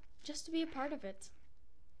enough just to be a part of it.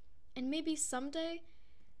 And maybe someday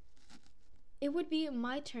it would be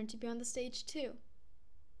my turn to be on the stage too.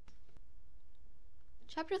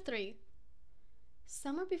 Chapter 3.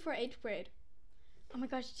 Summer before 8th grade. Oh my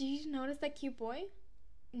gosh, did you notice that cute boy?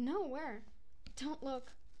 No, where? Don't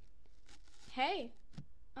look. Hey.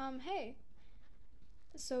 Hey.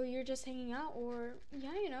 So you're just hanging out or,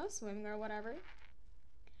 yeah, swimming or whatever.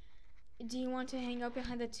 Do you want to hang out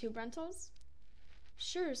behind the tube rentals?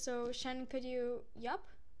 Sure, so Shannon, could you, yup?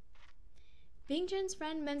 Being Jen's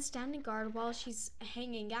friend meant standing guard while she's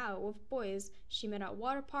hanging out with boys she met at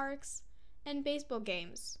water parks and baseball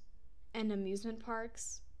games and amusement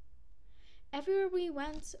parks. Everywhere we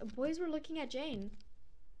went, boys were looking at Jane.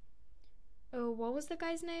 Oh, what was the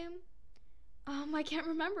guy's name? I can't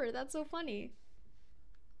remember. That's so funny.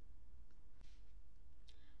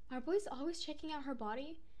 Are boys always checking out her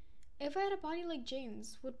body? If I had a body like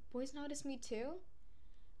Jane's, would boys notice me too?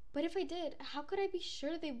 But if I did, how could I be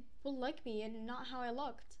sure they will like me and not how I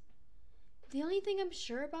looked? The only thing I'm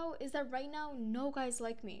sure about is that right now, no guys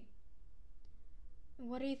like me.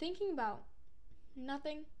 What are you thinking about?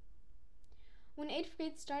 Nothing. When 8th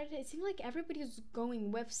grade started, it seemed like everybody was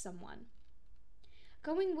going with someone.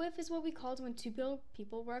 Going with is what we called when two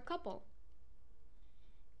people were a couple.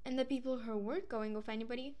 And the people who weren't going with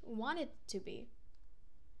anybody wanted to be.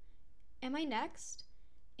 Am I next?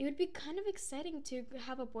 It would be kind of exciting to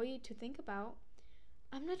have a boy to think about.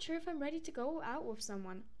 I'm not sure if I'm ready to go out with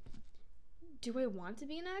someone. Do I want to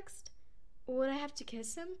be next? Would I have to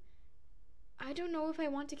kiss him? I don't know if I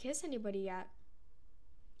want to kiss anybody yet.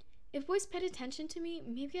 If boys paid attention to me,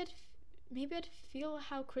 maybe I'd feel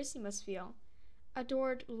how Chrissy must feel.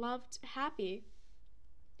 Adored, loved, happy.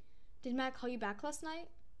 Did Matt call you back last night?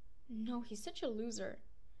 No, he's such a loser.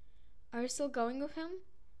 Are you still going with him?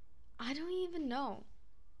 I don't even know.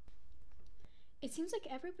 It seems like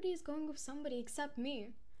everybody is going with somebody except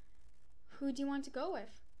me. Who do you want to go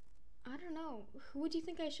with? I don't know. Who would you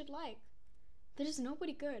think I should like? There's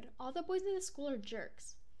nobody good. All the boys in the school are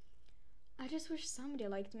jerks. I just wish somebody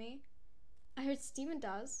liked me. I heard Steven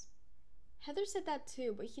does. Heather said that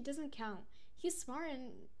too, but he doesn't count. He's smart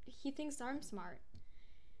and he thinks I'm smart.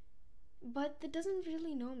 But that doesn't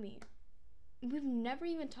really know me. We've never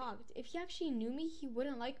even talked. If he actually knew me, he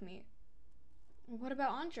wouldn't like me. What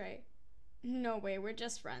about Andre? No way, we're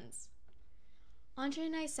just friends. Andre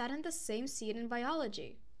and I sat in the same seat in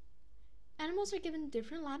biology. Animals are given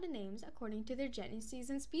different Latin names according to their genesis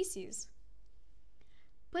and species,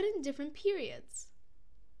 but in different periods.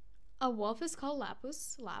 A wolf is called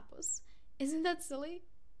Lapus. Isn't that silly?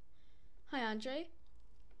 Hi, Andre.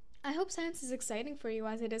 I hope science is exciting for you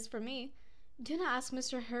as it is for me. Do not ask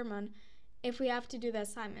Mr. Herman if we have to do the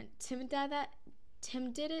assignment. Tim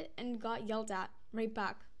did it and got yelled at right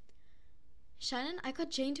back. Shannon, I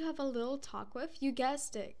got Jane to have a little talk with. You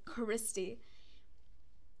guessed it, Christy.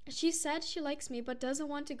 She said she likes me but doesn't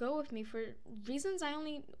want to go with me for reasons I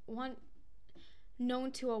only want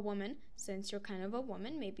known to a woman. Since you're kind of a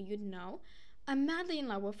woman, maybe you'd know. I'm madly in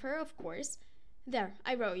love with her, of course. There,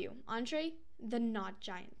 I wrote you. Andre, the not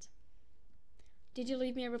giant. Did you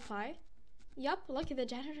leave me a reply? Yup, lucky the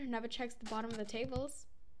janitor never checks the bottom of the tables.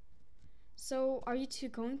 So, are you two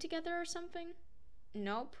going together or something?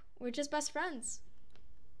 Nope, we're just best friends.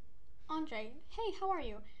 Andre, hey, how are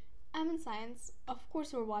you? I'm in science. Of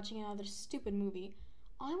course we're watching another stupid movie.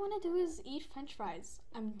 All I want to do is eat french fries.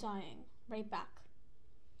 I'm dying. Right back.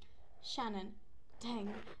 Shannon, dang,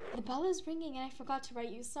 the bell is ringing and I forgot to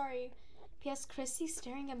write you. Sorry. P.S. Christy's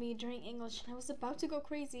staring at me during English and I was about to go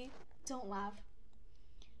crazy. Don't laugh.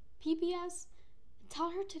 P.P.S.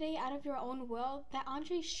 Tell her today out of your own will that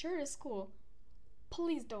Andre's shirt is cool.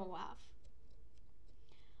 Please don't laugh.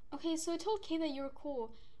 Okay, so I told Kay that you were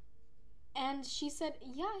cool. And she said,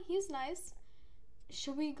 yeah, he's nice.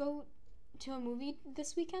 Should we go to a movie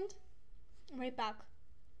this weekend? Right back.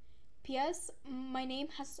 P.S. My name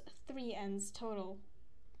has 3 N's total.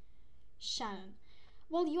 Shannon.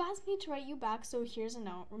 Well, you asked me to write you back, so here's a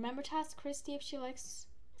note. Remember to ask Christy if she likes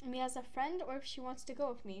me as a friend or if she wants to go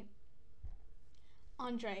with me.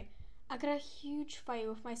 Andre. I got a huge fight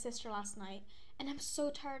with my sister last night, and I'm so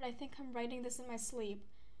tired I think I'm writing this in my sleep.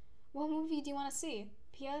 What movie do you want to see?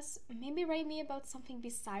 P.S. Maybe write me about something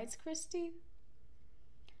besides Christy?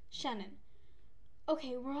 Shannon.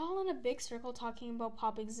 Okay, we're all in a big circle talking about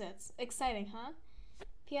popping zits. Exciting, huh?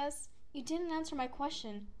 P.S. You didn't answer my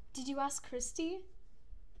question. Did you ask Christy?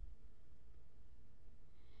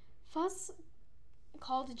 Fuss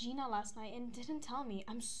called Gina last night and didn't tell me.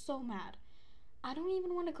 I'm so mad. I don't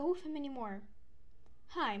even want to go with him anymore.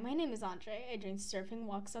 Hi, my name is Andre. I drink surfing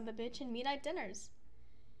walks on the beach and midnight dinners.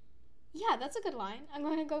 Yeah, that's a good line. I'm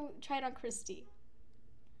going to go try it on Christy.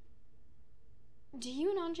 Do you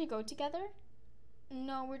and Andre go together?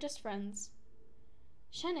 No, we're just friends.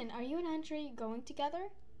 Shannon, are you and Andre going together?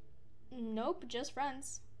 Nope, just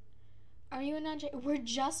friends. Are you and Andre? We're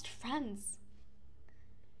just friends.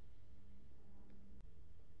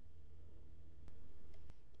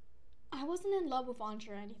 I wasn't in love with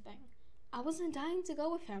Andre or anything. I wasn't dying to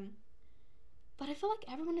go with him. But I feel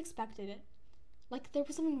like everyone expected it. Like there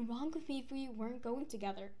was something wrong with me if we weren't going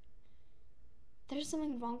together. There's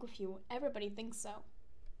something wrong with you. Everybody thinks so.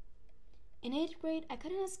 In 8th grade, I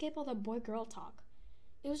couldn't escape all the boy-girl talk.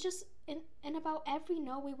 It was just in about every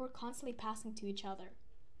no we were constantly passing to each other.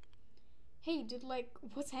 Hey, dude,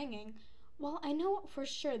 what's hanging? Well, I know for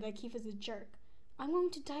sure that Keith is a jerk. I'm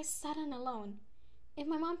going to die sad and alone. If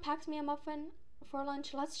my mom packs me a muffin for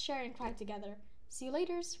lunch, let's share and cry together. See you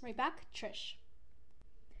later. Right back, Trish.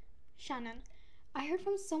 Shannon. I heard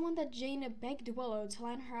from someone that Jane begged Willow to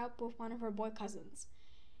line her up with one of her boy cousins,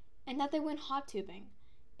 and that they went hot tubing.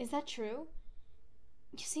 Is that true?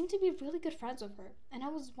 You seem to be really good friends with her, and I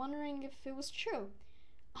was wondering if it was true.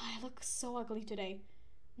 Oh, I look so ugly today.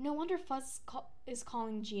 No wonder Fuzz is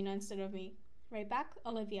calling Gina instead of me. Right back,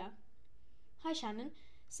 Olivia. Hi, Shannon.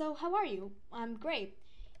 So, how are you? I'm great.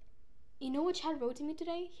 You know what Chad wrote to me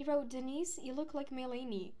today? He wrote, Denise, you look like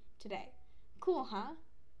Melanie today. Cool, huh?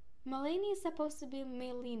 Melanie is supposed to be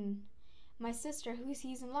Maylene, my sister who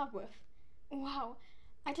he's in love with. Wow,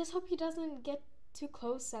 I just hope he doesn't get too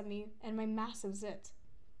close at me and my massive zit.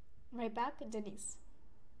 Right back, Denise.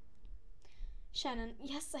 Shannon,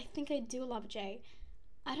 yes, I think I do love Jay.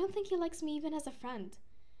 I don't think he likes me even as a friend.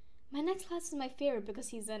 My next class is my favorite because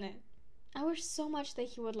he's in it. I wish so much that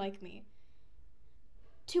he would like me.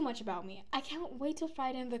 Too much about me. I can't wait till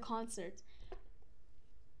Friday and the concert.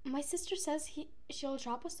 My sister says she'll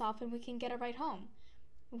drop us off and we can get a ride home.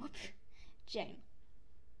 Whoop. Jane.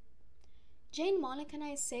 Jane, Monica, and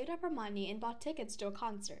I saved up our money and bought tickets to a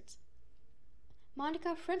concert.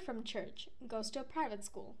 Monica, a friend from church, goes to a private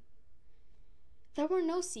school. There were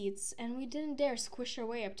no seats, and we didn't dare squish our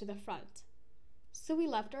way up to the front. So we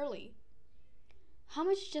left early. How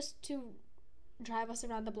much just to drive us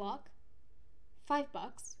around the block? $5.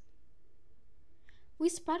 We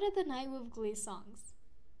spreaded the night with glee songs.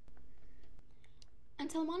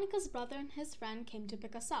 Until Monica's brother and his friend came to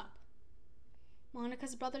pick us up.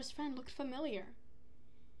 Monica's brother's friend looked familiar.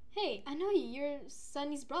 Hey, I know you. You're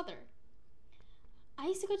Sunny's brother. I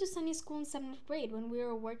used to go to Sunny's school in 7th grade when we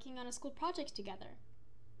were working on a school project together.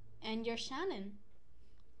 And you're Shannon.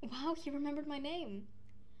 Wow, he remembered my name.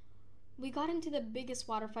 We got into the biggest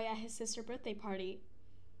water fight at his sister's birthday party.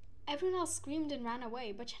 Everyone else screamed and ran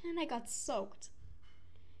away, but Shannon and I got soaked.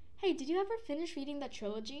 Hey, did you ever finish reading that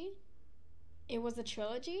trilogy? It was a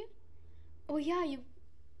trilogy? Oh yeah,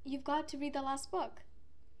 you've got to read the last book.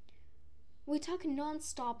 We talked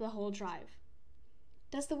non-stop the whole drive.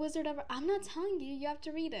 Does the wizard ever... I'm not telling you. You have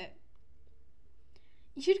to read it.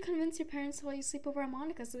 You should convince your parents to let you sleep over at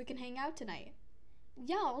Monica so we can hang out tonight.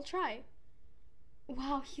 Yeah, I'll try.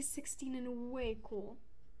 Wow, he's 16 and way cool.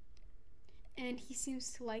 And he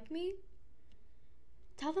seems to like me?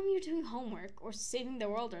 Tell them you're doing homework or saving the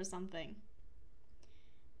world or something.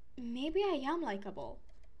 Maybe I am likable.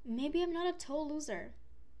 Maybe I'm not a total loser.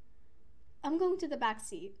 I'm going to the back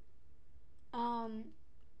seat.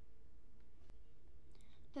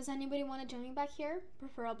 Does anybody want to join me back here?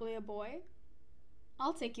 Preferably a boy.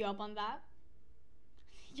 I'll take you up on that.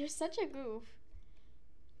 You're such a goof.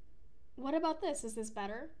 What about this? Is this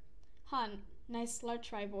better? Hun, nice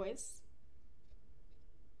try voice.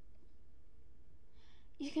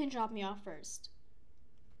 You can drop me off first.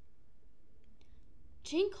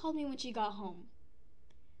 Jane called me when she got home.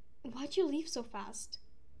 Why'd you leave so fast?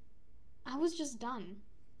 I was just done.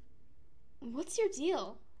 What's your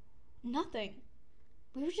deal? Nothing.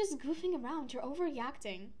 We were just goofing around. You're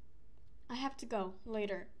overreacting. I have to go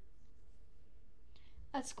later.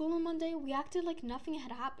 At school on Monday, we acted like nothing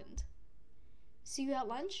had happened. See you at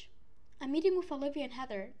lunch? I'm meeting with Olivia and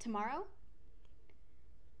Heather tomorrow.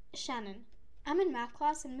 Shannon, I'm in math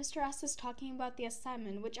class and Mr. S is talking about the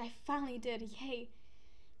assignment, which I finally did. Yay.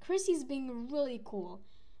 Chrissy's being really cool.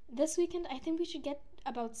 This weekend, I think we should get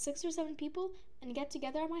about 6 or 7 people and get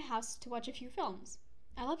together at my house to watch a few films.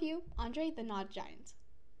 I love you, Andre the Nod Giant.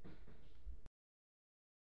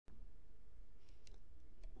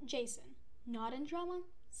 Jason, not in drama,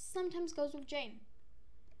 sometimes goes with Jane.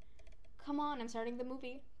 Come on, I'm starting the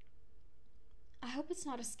movie. I hope it's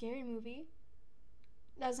not a scary movie.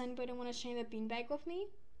 Does anybody want to share the beanbag with me?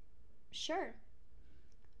 Sure.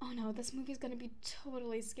 Oh no, this movie's gonna be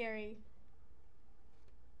totally scary.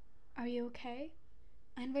 Are you okay?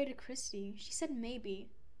 I invited Christy. She said maybe.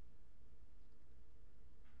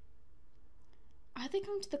 Are they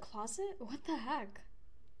going to the closet? What the heck?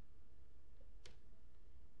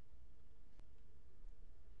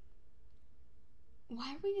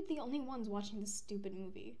 Why were you the only ones watching this stupid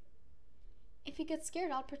movie? If you get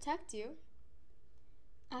scared, I'll protect you.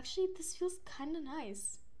 Actually, this feels kinda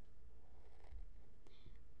nice.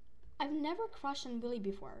 I've never crushed on Billy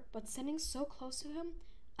before, but sitting so close to him,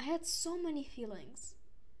 I had so many feelings.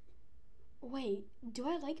 Wait, do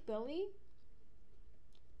I like Billy?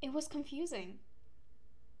 It was confusing.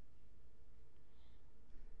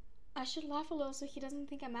 I should laugh a little so he doesn't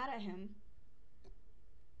think I'm mad at him.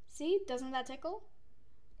 See, doesn't that tickle?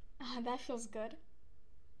 That feels good.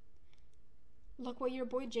 Look what your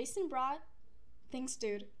boy Jason brought. Thanks,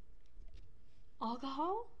 dude.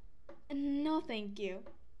 Alcohol? No, thank you.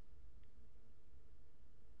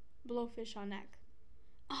 Blowfish on neck.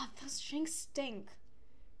 Those drinks stink.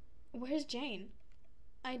 Where's Jane?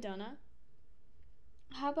 I dunno.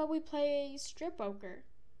 How about we play strip poker?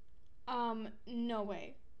 No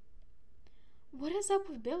way. What is up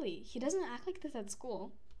with Billy? He doesn't act like this at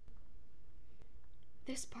school.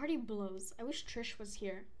 This party blows. I wish Trish was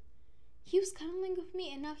here. He was cuddling with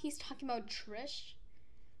me and now he's talking about Trish.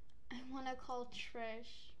 I want to call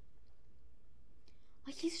Trish.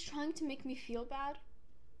 Like he's trying to make me feel bad.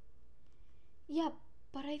 Yeah,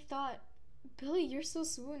 but I thought, Billy, you're so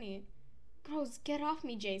swoony. Gross, get off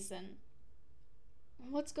me, Jason.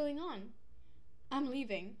 What's going on? I'm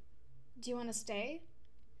leaving. Do you want to stay?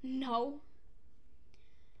 No.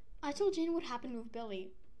 I told Jane what happened with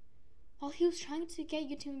Billy. While he was trying to get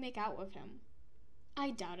you to make out with him.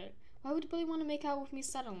 I doubt it. Why would Billy want to make out with me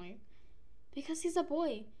suddenly? Because he's a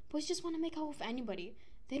boy. Boys just want to make out with anybody.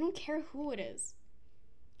 They don't care who it is.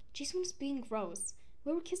 Jason was being gross.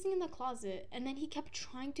 We were kissing in the closet, and then he kept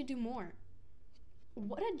trying to do more.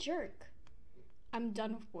 What a jerk. I'm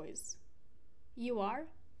done with boys. You are?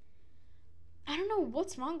 I don't know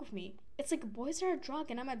what's wrong with me. It's like boys are a drug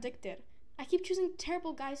and I'm addicted. I keep choosing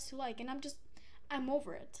terrible guys to like, and I'm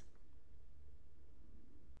over it.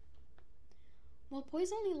 Well,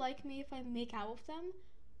 boys only like me if I make out with them.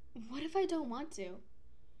 What if I don't want to?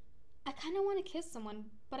 I kind of want to kiss someone,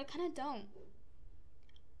 but I kind of don't.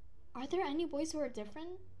 Are there any boys who are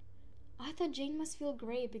different? I thought Jane must feel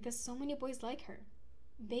great because so many boys like her.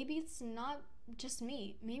 Maybe it's not just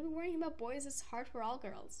me. Maybe worrying about boys is hard for all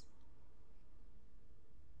girls.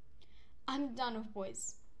 I'm done with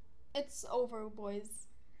boys. It's over, boys.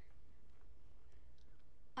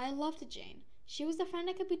 I loved Jane. She was the friend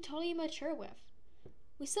I could be totally mature with.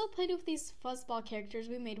 We still played with these fuzzball characters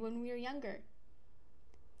we made when we were younger.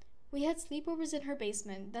 We had sleepovers in her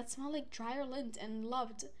basement that smelled like dryer lint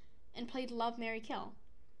and played Love, Marry, Kill.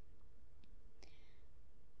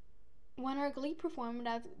 When our glee performed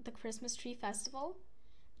at the Christmas tree festival,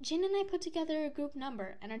 Jane and I put together a group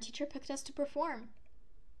number and our teacher picked us to perform.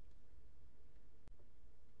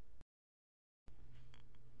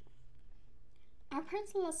 Our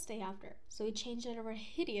parents let us stay after, so we changed out of our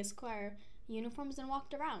hideous choir uniforms and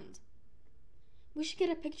walked around. We should get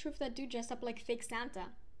a picture of that dude dressed up like fake Santa.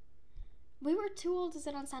 We were too old to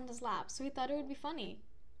sit on Santa's lap, so we thought it would be funny.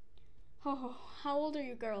 Oh, how old are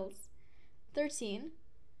you girls? 13.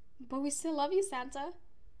 But we still love you, Santa.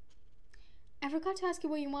 I forgot to ask you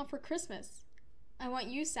what you want for Christmas. I want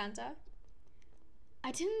you, Santa.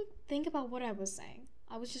 I didn't think about what I was saying.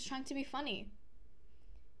 I was just trying to be funny.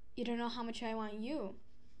 You don't know how much I want you.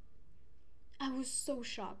 I was so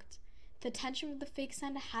shocked. The tension with the fake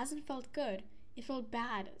Santa hasn't felt good. It felt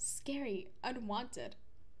bad, scary, unwanted.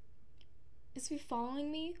 Is he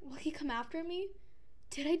following me? Will he come after me?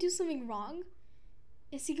 Did I do something wrong?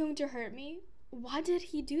 Is he going to hurt me? Why did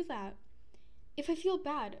he do that? If I feel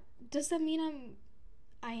bad, does that mean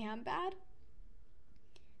I am bad?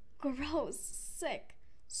 Gross, sick,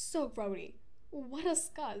 so grody. What a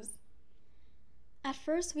scuzz. At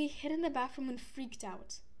first, we hid in the bathroom and freaked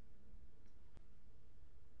out.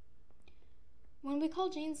 When we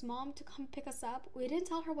called Jane's mom to come pick us up, we didn't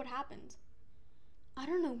tell her what happened. I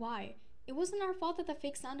don't know why. It wasn't our fault that the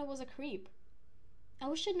fake Santa was a creep. I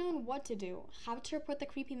wish I'd known what to do, how to report the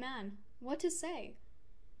creepy man, what to say,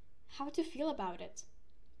 how to feel about it.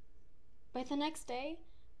 By the next day,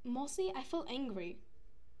 mostly I felt angry.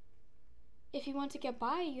 If you want to get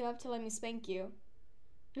by, you have to let me spank you.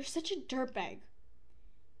 You're such a dirtbag.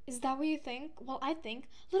 Is that what you think? Well, I think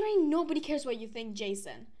literally nobody cares what you think,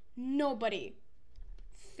 Jason. Nobody.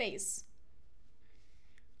 Face.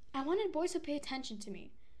 I wanted boys to pay attention to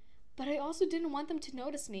me, but I also didn't want them to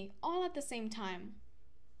notice me all at the same time.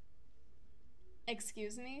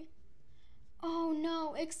 Excuse me? Oh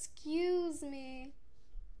no, excuse me.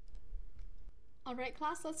 Alright,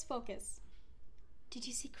 class, let's focus. Did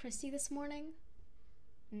you see Christy this morning?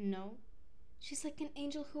 No. She's like an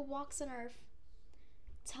angel who walks on earth.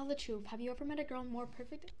 Tell the truth, have you ever met a girl more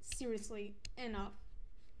perfect? Seriously, enough.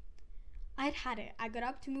 I'd had it. I got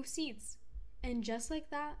up to move seats. And just like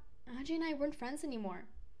that, Andre and I weren't friends anymore.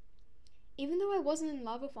 Even though I wasn't in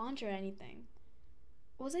love with Andre or anything.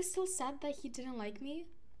 Was I still sad that he didn't like me?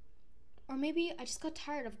 Or maybe I just got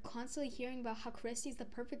tired of constantly hearing about how Christy's the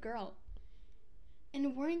perfect girl.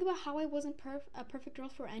 And worrying about how I wasn't a perfect girl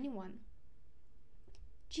for anyone.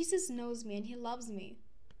 Jesus knows me and he loves me.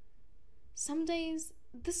 Some days,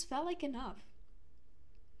 this felt like enough.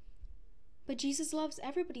 But Jesus loves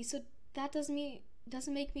everybody, so that doesn't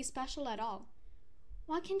make me special at all.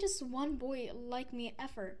 Why can't just one boy like me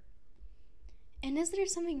ever? And is there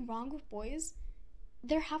something wrong with boys?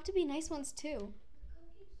 There have to be nice ones too.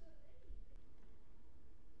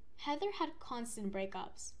 Heather had constant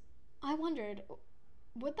breakups. I wondered,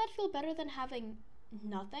 would that feel better than having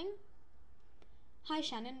nothing? Hi,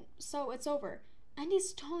 Shannon. So it's over.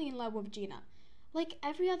 Andy's totally in love with Gina. Like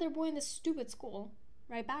every other boy in this stupid school.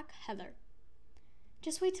 Right back, Heather.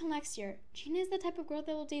 Just wait till next year. Gina is the type of girl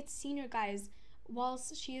that will date senior guys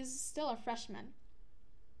whilst she is still a freshman.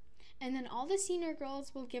 And then all the senior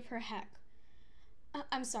girls will give her heck.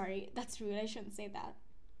 I'm sorry, that's rude. I shouldn't say that.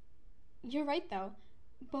 You're right, though.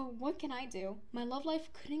 But what can I do? My love life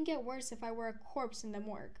couldn't get worse if I were a corpse in the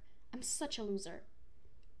morgue. I'm such a loser.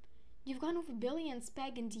 You've gone with Billy and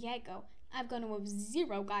Speg and Diego. I've gone with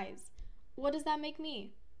 0 guys. What does that make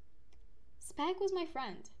me? Spag was my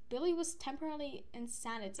friend. Billy was temporarily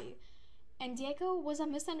insanity. And Diego was a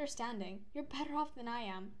misunderstanding. You're better off than I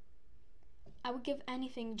am. I would give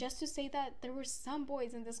anything just to say that there were some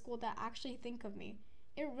boys in this school that actually think of me.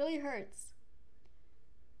 It really hurts.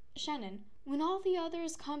 Shannon, when all the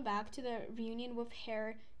others come back to the reunion with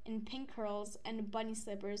hair in pink curls and bunny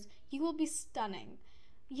slippers, you will be stunning.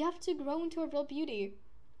 You have to grow into a real beauty.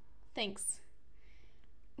 Thanks.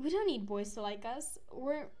 We don't need boys to like us.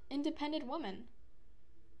 We're independent women.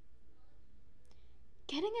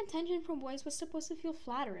 Getting attention from boys was supposed to feel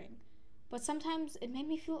flattering, but sometimes it made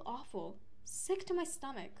me feel awful, sick to my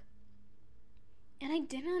stomach. And I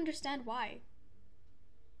didn't understand why.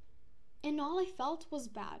 And all I felt was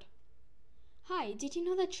bad. Hi, did you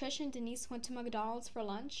know that Trish and Denise went to McDonald's for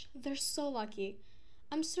lunch? They're so lucky.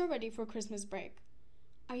 I'm so ready for Christmas break.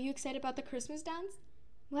 Are you excited about the Christmas dance?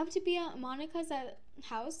 We have to be at Monica's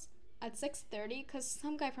house at 6:30 because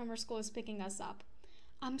some guy from her school is picking us up.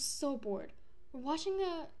 I'm so bored. We're watching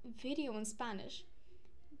a video in Spanish.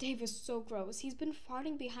 Dave is so gross. He's been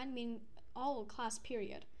farting behind me in all class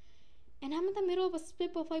period. And I'm in the middle of a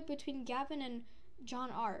spitball fight between Gavin and John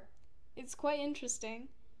R. It's quite interesting.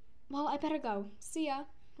 Well, I better go. See ya.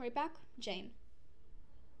 Right back, Jane.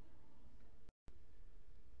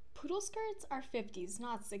 Poodle skirts are 50s,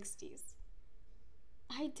 not 60s.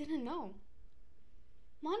 I didn't know.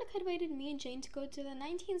 Monica invited me and Jane to go to the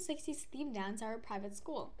 1960s theme dance at our private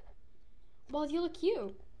school. Well, you look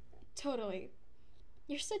cute. Totally.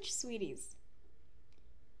 You're such sweeties.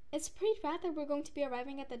 It's pretty rad that we're going to be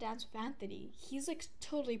arriving at the dance with Anthony. He's like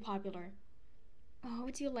totally popular. Oh,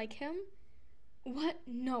 do you like him? What?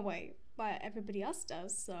 No way. But everybody else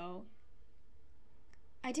does, so...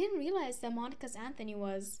 I didn't realize that Monica's Anthony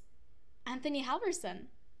was... Anthony Halverson.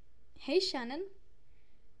 Hey, Shannon.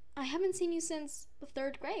 I haven't seen you since the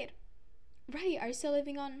 3rd grade. Right, are you still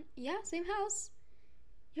living on... Yeah, same house.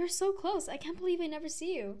 You're so close. I can't believe I never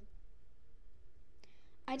see you.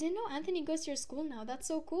 I didn't know Anthony goes to your school now. That's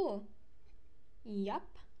so cool.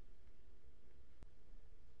 Yup.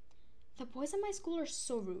 The boys at my school are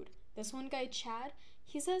so rude. This one guy, Chad,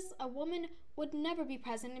 he says a woman would never be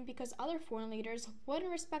president because other foreign leaders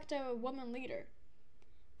wouldn't respect a woman leader.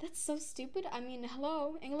 That's so stupid. I mean,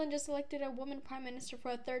 hello, England just elected a woman prime minister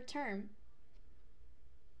for a 3rd term.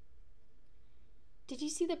 Did you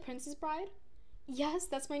see The Princess Bride? Yes,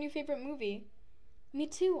 that's my new favorite movie. Me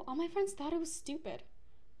too. All my friends thought it was stupid.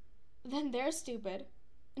 Then they're stupid.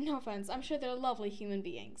 No offense, I'm sure they're lovely human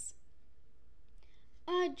beings.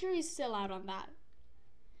 Jury's still out on that.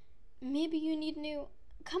 Maybe you need new...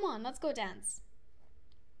 Come on, let's go dance.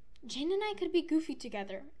 Jane and I could be goofy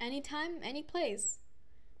together. Anytime, any place.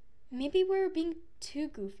 Maybe we're being too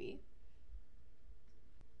goofy.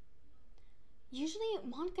 Usually,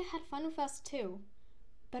 Monica had fun with us too.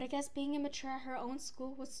 But I guess being immature at her own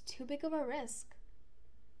school was too big of a risk.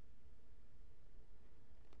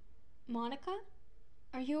 Monica?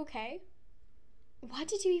 Are you okay? Why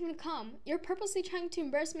did you even come? You're purposely trying to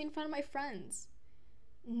embarrass me in front of my friends.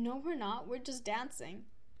 No, we're not. We're just dancing.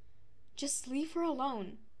 Just leave her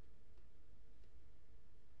alone.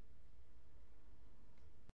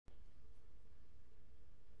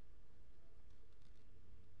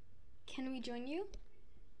 Can we join you?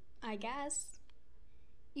 I guess.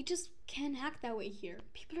 You just can't act that way here.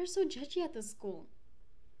 People are so judgy at this school.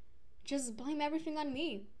 Just blame everything on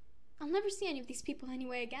me. I'll never see any of these people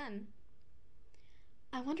anyway again.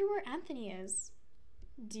 I wonder where Anthony is.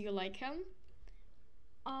 Do you like him?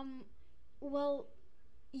 Well,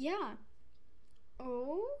 yeah.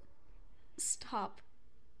 Oh? Stop.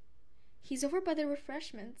 He's over by the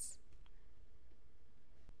refreshments.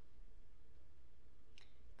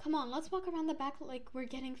 Come on, let's walk around the back like we're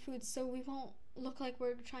getting food so we won't look like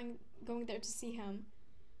we're going there to see him.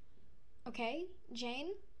 Okay,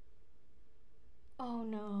 Jane? Oh,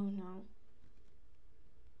 no.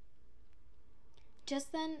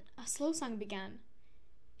 Just then, a slow song began.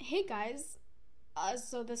 Hey guys,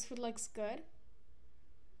 so this food looks good?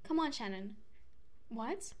 Come on, Shannon.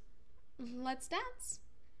 What? Let's dance.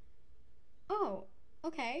 Oh,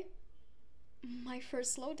 okay. My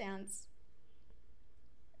first slow dance.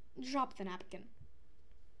 Drop the napkin.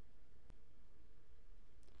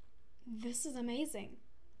 This is amazing.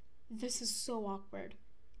 This is so awkward.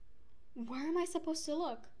 Where am I supposed to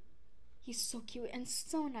look? He's so cute and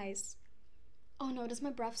so nice. Oh no, does my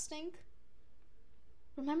breath stink?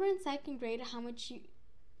 Remember in 2nd grade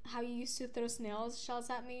how you used to throw snail shells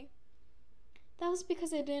at me? That was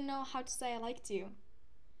because I didn't know how to say I liked you.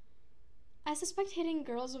 I suspect hitting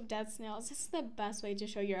girls with dead snails is the best way to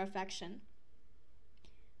show your affection.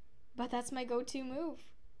 But that's my go-to move.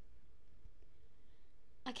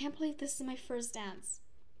 I can't believe this is my first dance.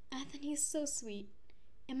 Anthony is so sweet.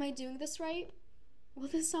 Am I doing this right? Will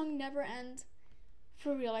this song never end?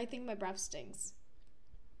 For real, I think my breath stinks.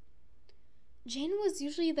 Jane was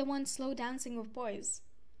usually the one slow dancing with boys,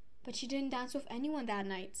 but she didn't dance with anyone that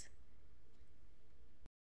night.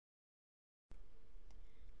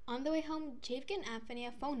 On the way home, Jade gave Anthony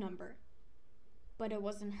a phone number. But it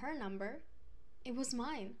wasn't her number. It was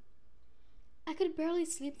mine. I could barely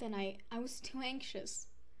sleep the night. I was too anxious.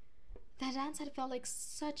 That dance had felt like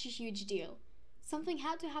such a huge deal. Something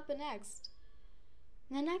had to happen next.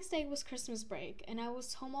 The next day was Christmas break, and I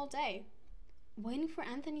was home all day, waiting for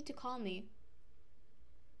Anthony to call me.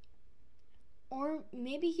 Or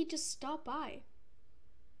maybe he just stopped by.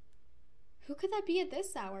 Who could that be at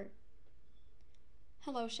this hour?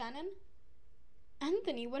 Hello, Shannon?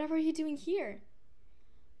 Anthony, whatever are you doing here?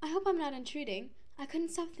 I hope I'm not intruding. I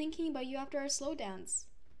couldn't stop thinking about you after our slow dance.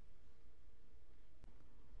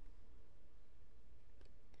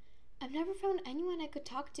 I've never found anyone I could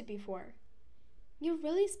talk to before. You're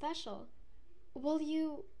really special. Will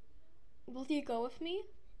you go with me?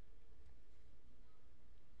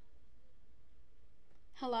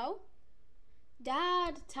 Hello?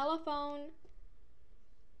 Dad, telephone.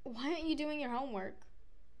 Why aren't you doing your homework?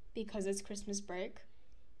 Because it's Christmas break.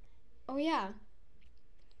 Oh yeah.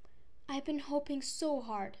 I've been hoping so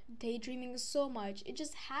hard, daydreaming so much, it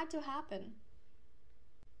just had to happen.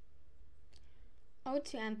 Ode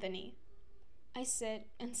to Anthony. I sit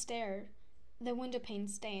and stare, the window pane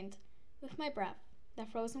stained, with my breath, the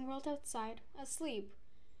frozen world outside, asleep.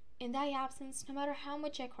 In thy absence, no matter how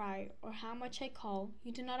much I cry or how much I call,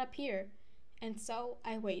 you do not appear, and so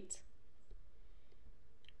I wait.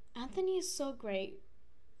 Anthony is so great,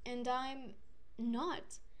 and I'm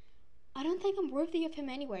not. I don't think I'm worthy of him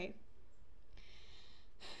anyway.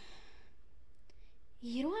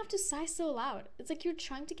 You don't have to sigh so loud. It's like you're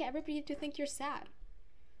trying to get everybody to think you're sad.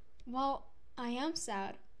 Well, I am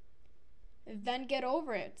sad. Then get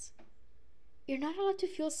over it. You're not allowed to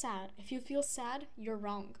feel sad. If you feel sad, you're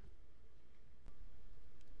wrong.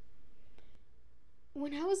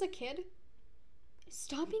 When I was a kid,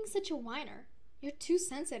 stop being such a whiner. You're too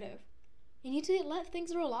sensitive. You need to let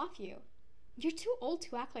things roll off you. You're too old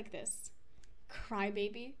to act like this.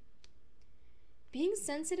 Crybaby. Being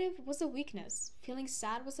sensitive was a weakness. Feeling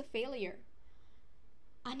sad was a failure.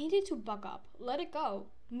 I needed to buck up, let it go,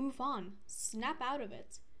 move on, snap out of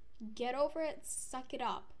it. Get over it, suck it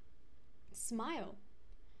up. Smile.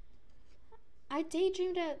 I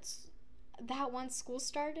daydreamed that once school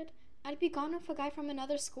started, I'd be gone with a guy from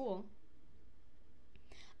another school.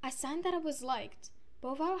 I signed that I was liked,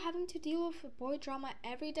 but without having to deal with boy drama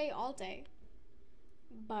every day, all day.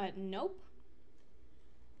 But nope.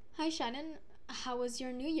 Hi Shannon, how was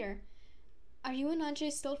your New Year? Are you and Andre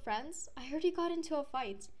still friends? I heard you got into a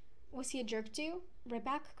fight. Was he a jerk to you? Right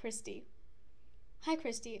back, Christy. Hi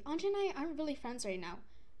Christy, Andre and I aren't really friends right now.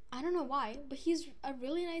 I don't know why, but he's a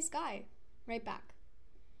really nice guy. Right back.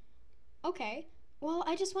 Okay, well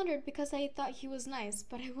I just wondered because I thought he was nice,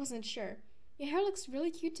 but I wasn't sure. Your hair looks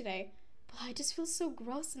really cute today, but I just feel so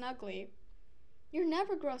gross and ugly. You're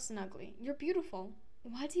never gross and ugly. You're beautiful.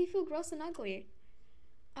 Why do you feel gross and ugly?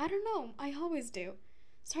 I don't know. I always do.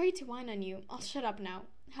 Sorry to whine on you. I'll shut up now.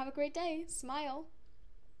 Have a great day. Smile.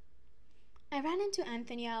 I ran into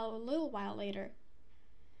Anthony a little while later.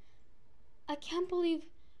 I can't believe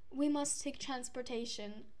we must take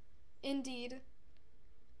transportation. Indeed.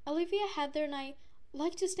 Olivia, Heather, and I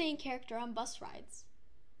like to stay in character on bus rides.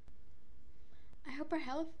 I hope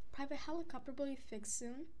our private helicopter will be fixed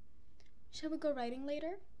soon. Shall we go riding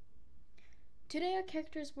later? Today our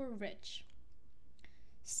characters were rich.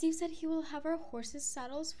 Steve said he will have our horses'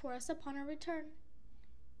 saddles for us upon our return.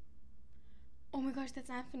 Oh my gosh,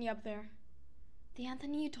 that's Anthony up there. The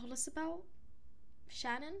Anthony you told us about?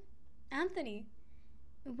 Shannon? Anthony,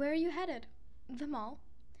 where are you headed? The mall.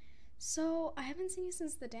 So, I haven't seen you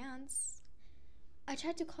since the dance. I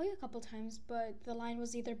tried to call you a couple times, but the line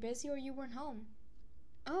was either busy or you weren't home.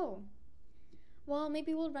 Oh. Well,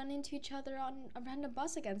 maybe we'll run into each other on a random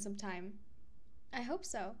bus again sometime. I hope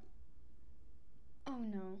so. Oh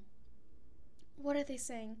no. What are they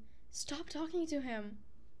saying? Stop talking to him.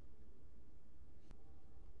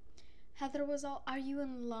 Heather was all, are you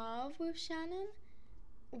in love with Shannon?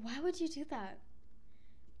 Why would you do that?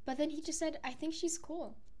 But then he just said, I think she's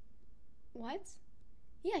cool. What?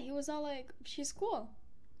 Yeah, he was all like, she's cool.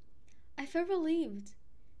 I felt relieved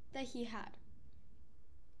that he had.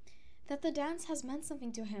 That the dance has meant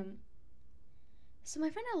something to him. So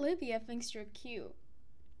my friend Olivia thinks you're cute.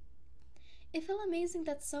 It felt amazing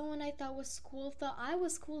that someone I thought was cool thought I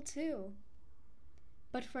was cool too.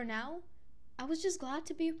 But for now, I was just glad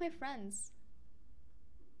to be with my friends.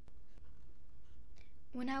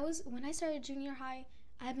 When I started junior high,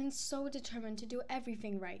 I've been so determined to do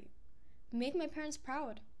everything right. Make my parents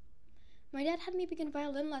proud. My dad had me begin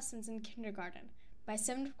violin lessons in kindergarten. By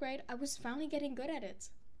 7th grade, I was finally getting good at it.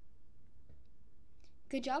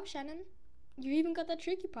 Good job, Shannon. You even got that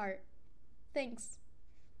tricky part. Thanks.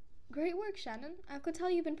 Great work, Shannon. I could tell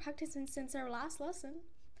you've been practicing since our last lesson.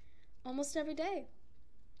 Almost every day.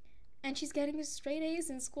 And she's getting straight A's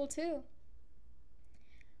in school too.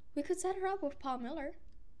 We could set her up with Paul Miller.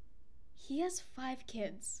 He has 5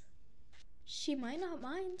 kids. She might not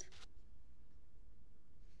mind.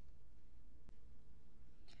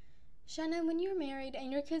 Shannon, when you're married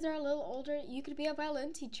and your kids are a little older, you could be a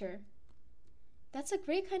violin teacher. That's a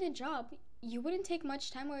great kind of job. You wouldn't take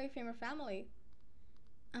much time away from your family.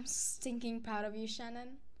 I'm stinking proud of you,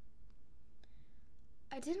 Shannon.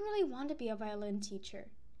 I didn't really want to be a violin teacher.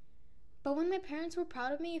 But when my parents were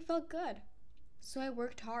proud of me, it felt good. So I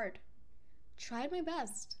worked hard. Tried my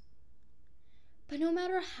best. But no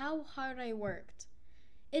matter how hard I worked,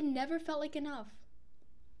 it never felt like enough.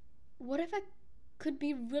 What if I could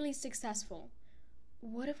be really successful?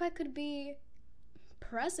 What if I could be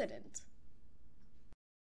president?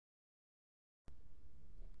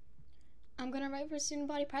 I'm gonna write for student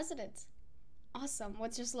body president. Awesome.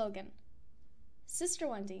 What's your slogan? Sister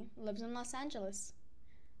Wendy lives in Los Angeles.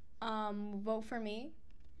 Vote for me.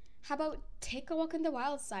 How about Take a Walk in the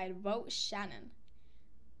Wild Side? Vote Shannon.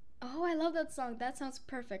 Oh, I love that song. That sounds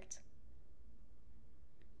perfect.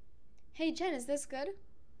 Hey, Jen, is this good?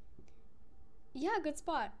 Yeah, good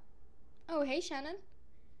spot. Oh, hey, Shannon.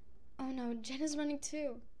 Oh no, Jen is running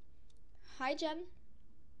too. Hi, Jen.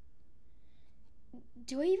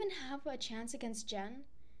 Do I even have a chance against Jen?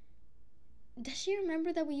 Does she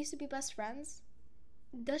remember that we used to be best friends?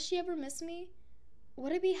 Does she ever miss me?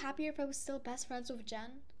 Would I be happier if I was still best friends with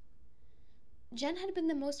Jen? Jen had been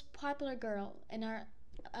the most popular girl in our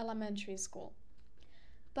elementary school.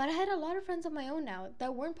 But I had a lot of friends of my own now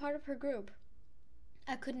that weren't part of her group.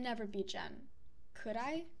 I could never beat Jen. Could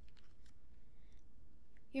I?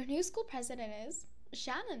 Your new school president is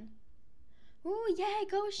Shannon. Ooh, yay,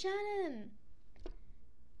 go Shannon!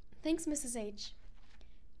 Thanks, Mrs. H.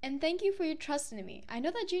 And thank you for your trust in me. I know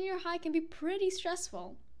that junior high can be pretty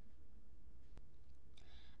stressful.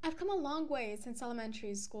 I've come a long way since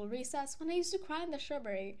elementary school recess when I used to cry in the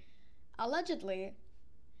shrubbery. Allegedly.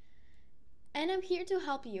 And I'm here to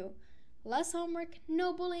help you. Less homework,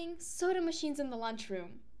 no bullying, soda machines in the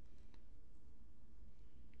lunchroom.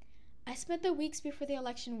 I spent the weeks before the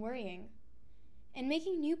election worrying and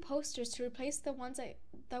making new posters to replace the ones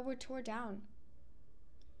that were tore down.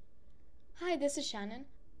 Hi, this is Shannon.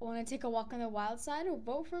 Want to take a walk on the wild side or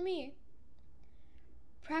vote for me?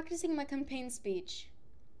 Practicing my campaign speech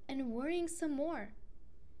and worrying some more.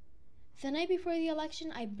 The night before the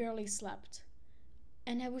election, I barely slept,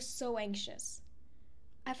 and I was so anxious.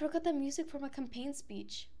 I forgot the music for my campaign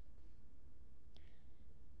speech.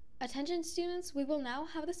 Attention students, we will now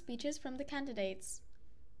have the speeches from the candidates.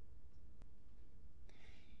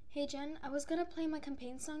 Hey Jen, I was gonna play my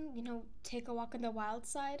campaign song, Take a Walk on the Wild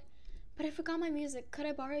Side, but I forgot my music. Could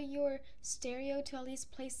I borrow your stereo to at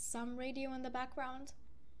least play some radio in the background?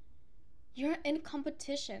 You're in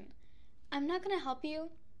competition. I'm not gonna help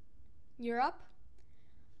you. You're up?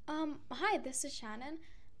 Hi, this is Shannon.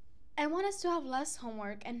 I want us to have less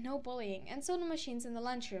homework and no bullying and soda machines in the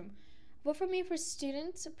lunchroom. Vote for me for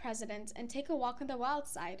student president and take a walk on the wild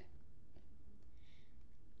side.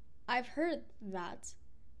 I've heard that.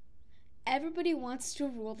 Everybody wants to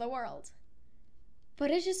rule the world.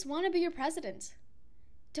 But I just want to be your president.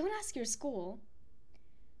 Don't ask your school.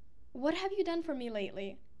 What have you done for me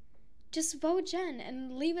lately? Just vote Jen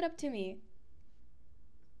and leave it up to me.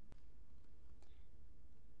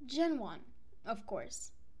 Jen won, of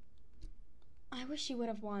course. I wish she would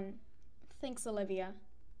have won. Thanks, Olivia.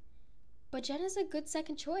 But Jen is a good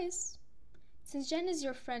second choice. Since Jen is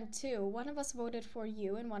your friend too, one of us voted for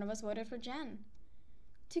you and one of us voted for Jen.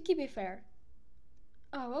 To keep it fair.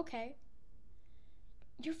 Oh, okay.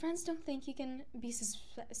 Your friends don't think you can be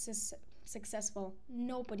successful.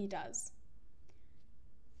 Nobody does.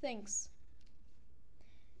 Thanks.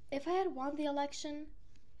 If I had won the election,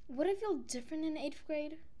 would I feel different in 8th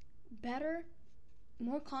grade? Better?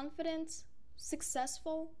 More confident?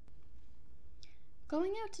 Successful?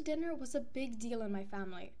 Going out to dinner was a big deal in my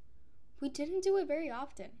family. We didn't do it very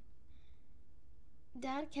often.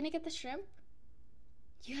 Dad, can I get the shrimp?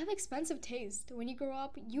 You have expensive taste. When you grow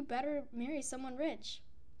up, you better marry someone rich.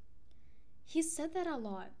 He said that a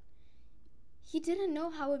lot. He didn't know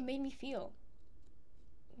how it made me feel.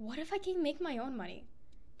 What if I can make my own money?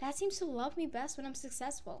 Dad seems to love me best when I'm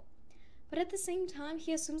successful. But at the same time,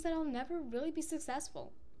 he assumes that I'll never really be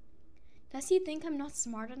successful. Does he think I'm not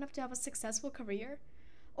smart enough to have a successful career?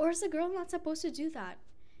 Or is a girl not supposed to do that?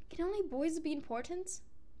 Can only boys be important?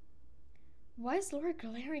 Why is Laura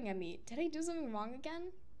glaring at me? Did I do something wrong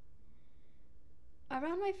again?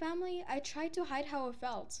 Around my family, I tried to hide how I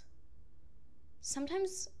felt.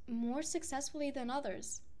 Sometimes more successfully than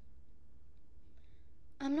others.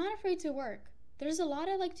 I'm not afraid to work. There's a lot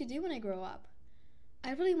I like to do when I grow up.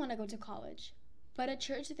 I really want to go to college. But at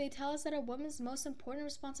church, they tell us that a woman's most important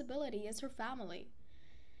responsibility is her family.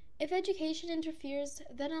 If education interferes,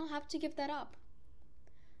 then I'll have to give that up.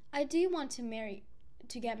 I do want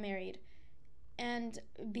to get married and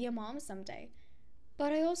be a mom someday.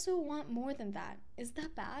 But I also want more than that. Is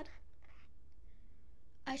that bad?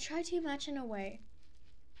 I try to imagine a way.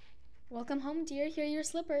 Welcome home, dear. Here are your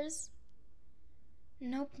slippers.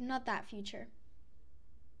 Nope, not that future.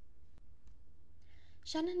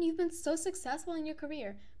 Shannon, you've been so successful in your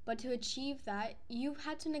career, but to achieve that, you've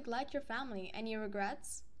had to neglect your family. Any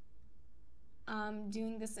regrets?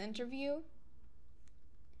 Doing this interview?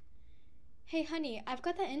 Hey, honey, I've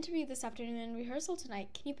got that interview this afternoon and rehearsal tonight.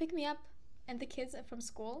 Can you pick me up and the kids from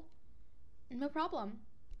school? No problem.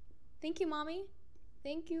 Thank you, Mommy.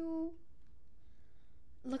 Thank you.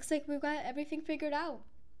 Looks like we've got everything figured out.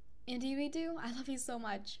 Indeed we do. I love you so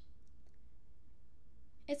much.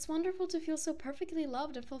 It's wonderful to feel so perfectly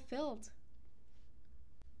loved and fulfilled.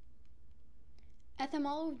 At the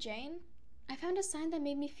Mall of Jane, I found a sign that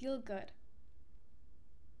made me feel good.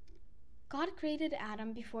 God created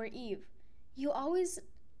Adam before Eve. You always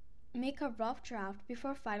make a rough draft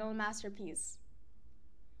before final masterpiece.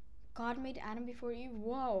 God made Adam before Eve?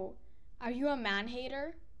 Whoa. Are you a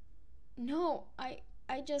man-hater? No, I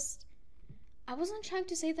wasn't trying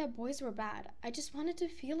to say that boys were bad. I just wanted to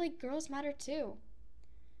feel like girls matter too.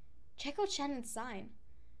 Check out Shannon's sign.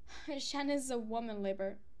 Shannon's a woman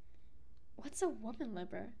libber. What's a woman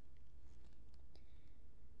libber?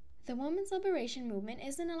 The women's liberation movement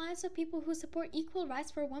is an alliance of people who support equal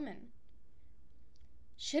rights for women.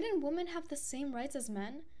 Shouldn't women have the same rights as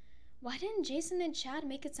men? Why didn't Jason and Chad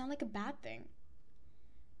make it sound like a bad thing?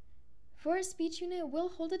 For our speech unit, we'll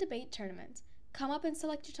hold a debate tournament. Come up and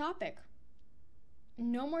select your topic.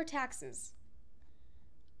 No more taxes.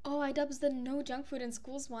 Oh, I-dubs the no junk food in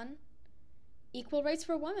schools one. Equal rights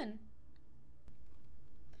for women.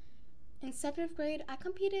 In 7th grade, I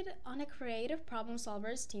competed on a creative problem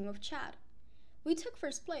solvers team of Chad. We took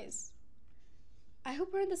first place. I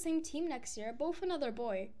hope we're in the same team next year, but with another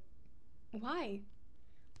boy. Why?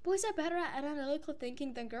 Boys are better at analytical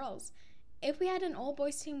thinking than girls. If we had an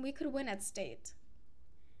all-boys team, we could win at state.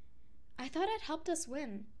 I thought it helped us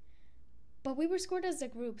win, but we were scored as a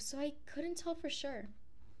group, so I couldn't tell for sure.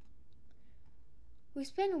 We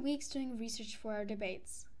spent weeks doing research for our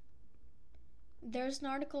debates. There's an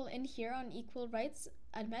article in here on equal rights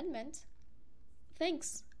amendment.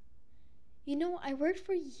 Thanks. You know, I worked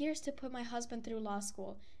for years to put my husband through law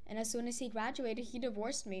school, and as soon as he graduated, he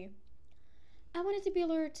divorced me. I wanted to be a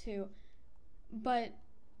lawyer too, but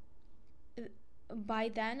by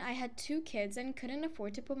then I had 2 kids and couldn't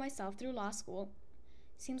afford to put myself through law school.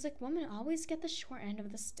 Seems like women always get the short end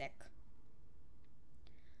of the stick.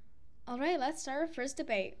 Alright, let's start our first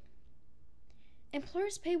debate.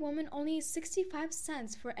 Employers pay women only 65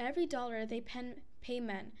 cents for every dollar they pay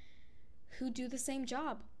men who do the same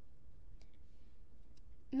job.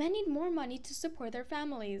 Men need more money to support their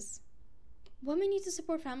families. Women need to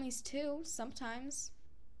support families too, sometimes.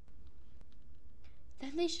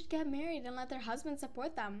 Then they should get married and let their husbands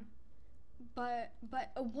support them. But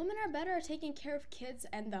women are better at taking care of kids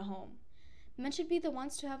and the home. Men should be the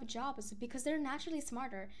ones to have jobs because they're naturally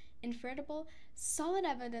smarter. Inferable, solid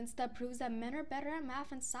evidence that proves that men are better at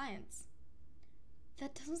math and science.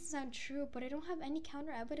 That doesn't sound true, but I don't have any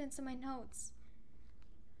counter evidence in my notes.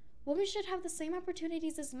 Women should have the same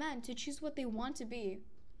opportunities as men to choose what they want to be.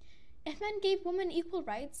 If men gave women equal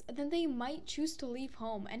rights, then they might choose to leave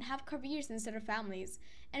home and have careers instead of families,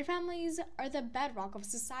 and families are the bedrock of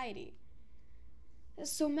society.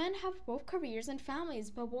 So men have both careers and families,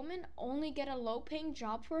 but women only get a low-paying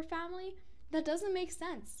job for a family? That doesn't make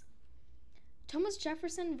sense. Thomas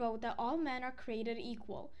Jefferson wrote that all men are created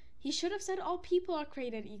equal. He should have said all people are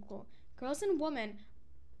created equal. Girls and women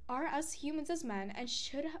are as humans as men and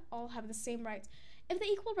should all have the same rights. If the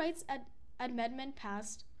Equal Rights Amendment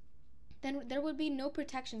passed, then there would be no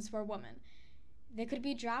protections for women. They could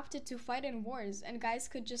be drafted to fight in wars, and guys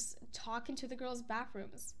could just talk into the girls'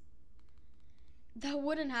 bathrooms. That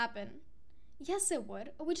wouldn't happen. Yes, it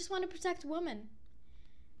would. We just want to protect women.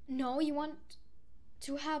 No, you want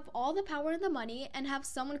to have all the power and the money and have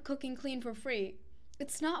someone cooking clean for free.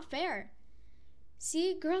 It's not fair.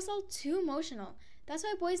 See, girls are too emotional. That's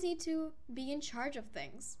why boys need to be in charge of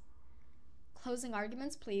things. Closing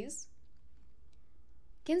arguments, please.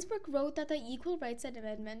 Ginsburg wrote that the Equal Rights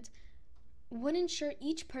Amendment would ensure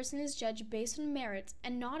each person is judged based on merit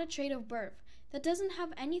and not a trait of birth that doesn't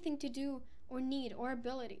have anything to do or need or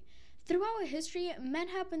ability. Throughout history, men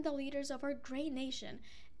have been the leaders of our great nation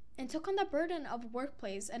and took on the burden of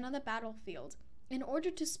workplace and on the battlefield in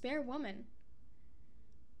order to spare women.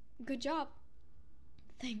 Good job.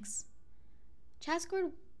 Thanks. Chad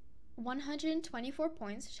scored 124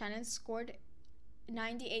 points. Shannon scored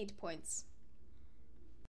 98 points.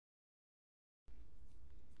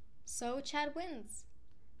 So Chad wins.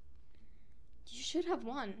 You should have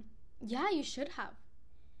won. Yeah, you should have.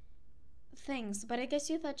 Thanks, but I guess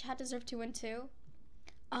you thought Chad deserved to win too?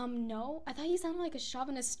 No. I thought you sounded like a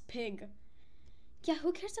chauvinist pig. Yeah,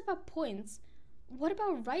 who cares about points? What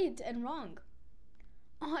about right and wrong?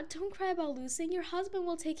 Aw, don't cry about losing. Your husband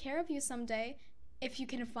will take care of you someday, if you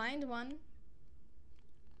can find one.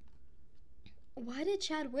 Why did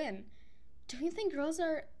Chad win? Don't you think girls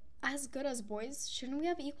are as good as boys? Shouldn't we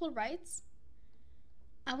have equal rights?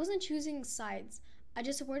 I wasn't choosing sides. I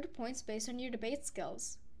just awarded points based on your debate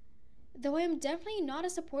skills. Though I am definitely not a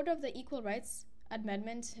supporter of the Equal Rights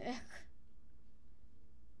Amendment.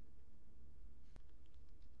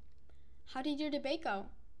 How did your debate go?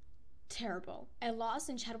 Terrible. I lost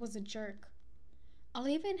and Chad was a jerk.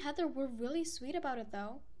 Olivia and Heather were really sweet about it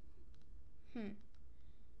though.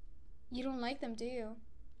 You don't like them, do you?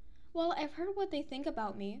 Well, I've heard what they think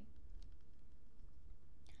about me.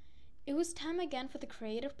 It was time again for the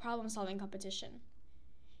creative problem-solving competition.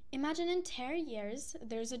 Imagine in 10 years,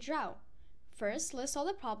 there's a drought. First, list all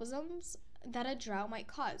the problems that a drought might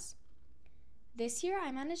cause. This year,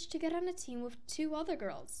 I managed to get on a team with 2 other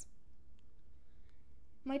girls.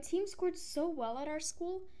 My team scored so well at our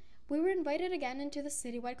school, we were invited again into the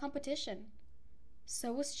citywide competition.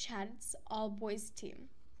 So was Chad's all-boys team.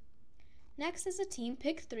 Next, as a team,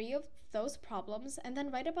 pick 3 of those problems and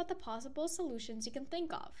then write about the possible solutions you can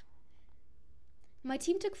think of. My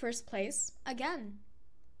team took first place, again.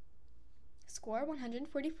 Score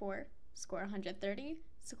 144, score 130,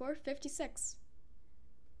 score 56.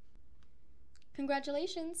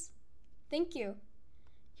 Congratulations. Thank you.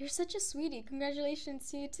 You're such a sweetie. Congratulations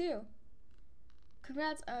to you too.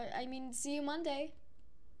 Congrats, see you Monday.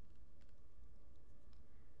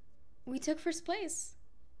 We took first place.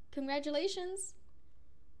 Congratulations.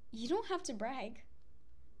 You don't have to brag.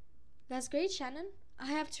 That's great, Shannon. I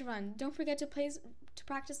have to run. Don't forget to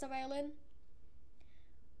practice the violin.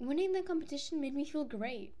 Winning the competition made me feel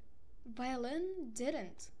great. Violin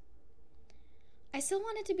didn't. I still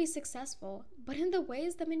wanted to be successful, but in the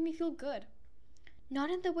ways that made me feel good. Not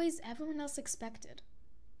in the ways everyone else expected.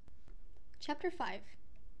 Chapter 5.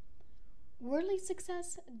 Worldly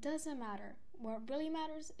success doesn't matter. What really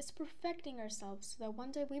matters is perfecting ourselves so that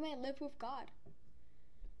one day we might live with God.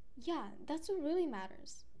 Yeah, that's what really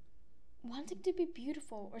matters. Wanting to be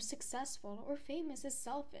beautiful or successful or famous is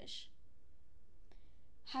selfish.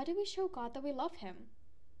 How do we show God that we love Him?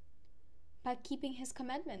 By keeping His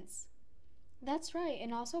commandments. That's right,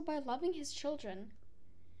 and also by loving His children.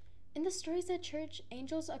 In the stories at church,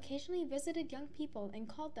 angels occasionally visited young people and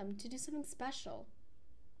called them to do something special.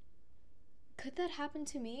 Could that happen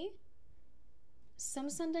to me?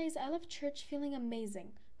 Some Sundays I left church feeling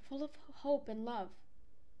amazing, full of hope and love.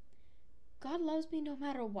 God loves me no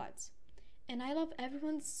matter what, and I love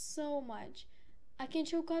everyone so much. I can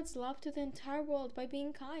show God's love to the entire world by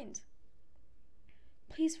being kind.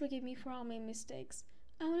 Please forgive me for all my mistakes.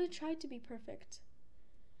 I want to try to be perfect.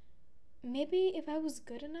 Maybe if I was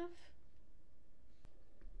good enough.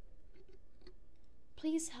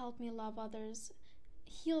 Please help me love others.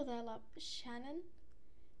 Heal that love. Shannon,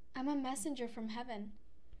 I'm a messenger from heaven.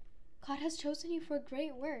 God has chosen you for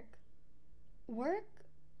great work. Work?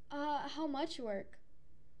 How much work?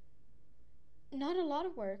 Not a lot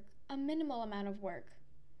of work. A minimal amount of work.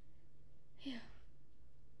 Phew.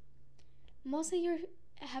 Mostly your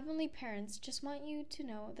heavenly parents just want you to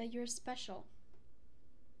know that you're special.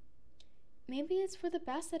 Maybe it's for the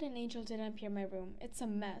best that an angel didn't appear in my room. It's a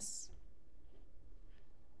mess.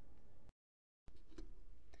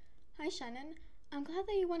 Hi, Shannon. I'm glad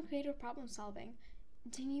that you won creative problem solving.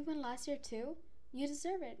 Didn't you win last year too? You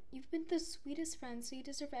deserve it. You've been the sweetest friend, so you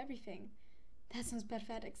deserve everything. That sounds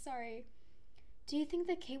pathetic, sorry. Do you think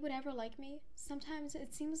that Kate would ever like me? Sometimes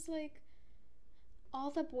it seems like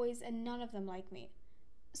all the boys and none of them like me.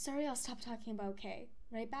 Sorry, I'll stop talking about Kay.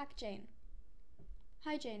 Right back, Jane.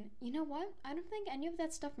 Hi, Jane. You know what? I don't think any of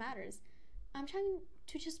that stuff matters. I'm trying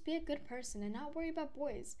to just be a good person and not worry about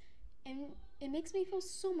boys. And it makes me feel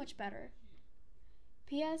so much better.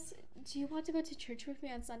 P.S. Do you want to go to church with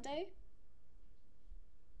me on Sunday?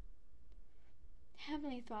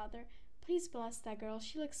 Heavenly Father, please bless that girl.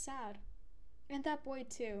 She looks sad. And that boy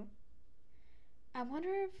too. I wonder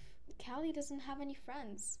if Callie doesn't have any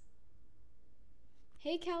friends.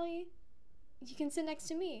 Hey, Callie. You can sit next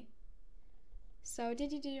to me. So,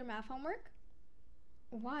 did you do your math homework?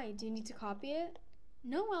 Why? Do you need to copy it?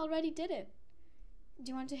 No, I already did it.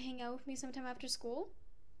 Do you want to hang out with me sometime after school?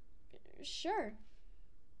 Sure.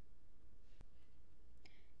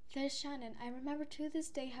 There's Shannon. I remember to this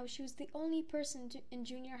day how she was the only person in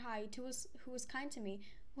junior high who was kind to me.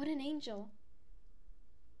 What an angel.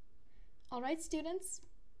 All right, students.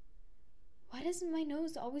 Why does my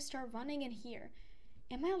nose always start running in here?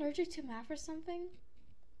 Am I allergic to math or something?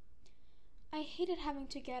 I hated having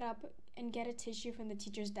to get up and get a tissue from the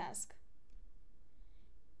teacher's desk.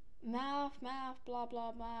 Math, blah,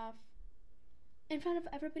 blah, math. In front of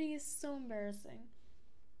everybody is so embarrassing.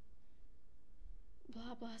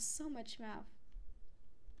 Blah, blah, so much math.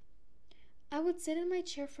 I would sit in my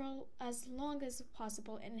chair for as long as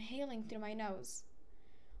possible, inhaling through my nose,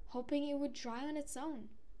 hoping it would dry on its own.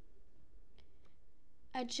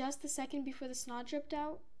 At just the second before the snot dripped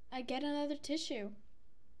out, I'd get another tissue.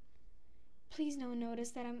 Please don't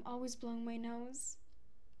notice that I'm always blowing my nose.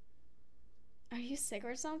 Are you sick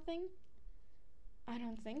or something? I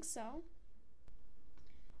don't think so.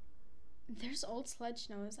 There's old Sledge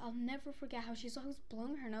Nose. I'll never forget how she's always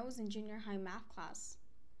blowing her nose in junior high math class.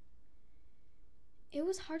 It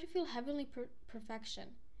was hard to feel heavenly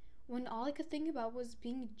perfection when all I could think about was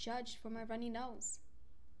being judged for my runny nose.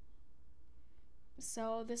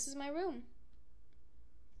 So this is my room.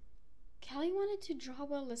 Callie wanted to draw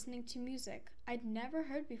while listening to music I'd never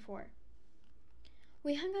heard before.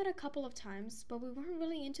 We hung out a couple of times, but we weren't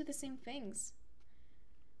really into the same things.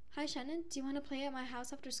 Hi Shannon, do you want to play at my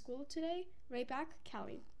house after school today? Right back,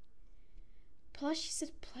 Callie. Plus she said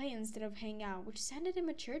play instead of hang out, which sounded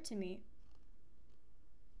immature to me.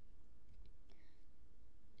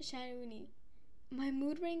 Shannon, my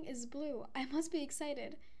mood ring is blue. I must be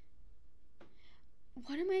excited.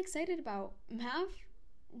 What am I excited about? Math?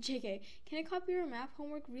 JK, can I copy your math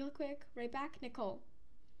homework real quick? Right back, Nicole.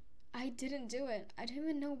 I didn't do it. I don't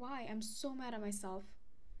even know why. I'm so mad at myself.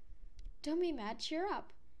 Don't be mad. Cheer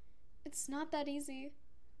up. It's not that easy.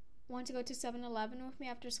 Want to go to 7-Eleven with me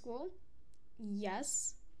after school?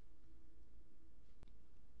 Yes.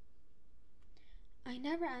 I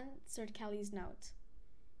never answered Callie's note.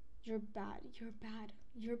 You're bad. You're bad.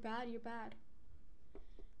 You're bad. You're bad.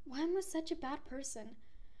 Why am I such a bad person?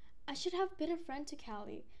 I should have been a friend to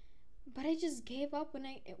Callie, but I just gave up when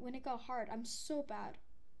it got hard. I'm so bad.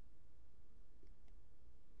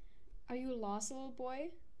 Are you lost, little boy?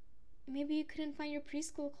 Maybe you couldn't find your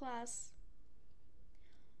preschool class.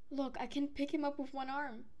 Look, I can pick him up with one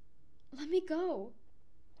arm. Let me go.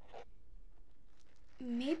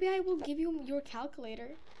 Maybe I will give you your calculator.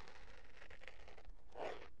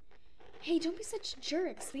 Hey, don't be such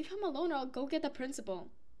jerks. Leave him alone or I'll go get the principal.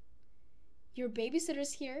 Your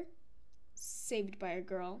babysitter's here. Saved by a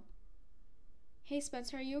girl. Hey,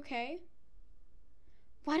 Spencer, are you okay?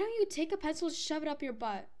 Why don't you take a pencil and shove it up your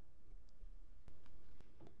butt?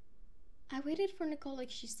 I waited for Nicole like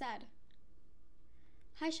she said.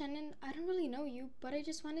 Hi, Shannon. I don't really know you, but I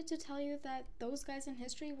just wanted to tell you that those guys in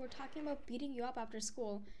history were talking about beating you up after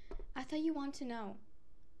school. I thought you wanted to know.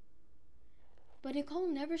 But Nicole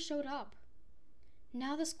never showed up.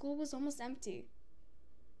 Now the school was almost empty.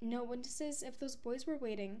 No witnesses if those boys were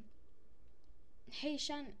waiting. Hey,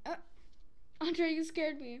 Shannon. Andre, you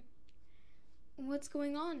scared me. What's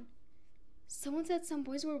going on? Someone said some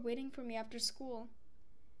boys were waiting for me after school.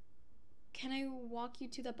 Can I walk you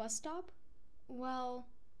to the bus stop? Well,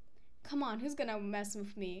 come on, who's gonna mess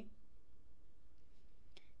with me?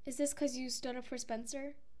 Is this 'cause you stood up for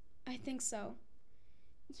Spencer? I think so.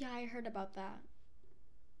 Yeah, I heard about that.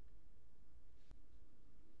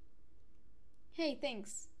 Hey,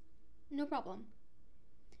 thanks. No problem.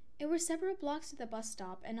 It was several blocks to the bus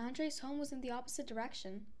stop, and Andre's home was in the opposite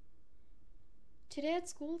direction. Today at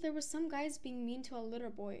school, there were some guys being mean to a little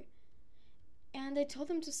boy, and I told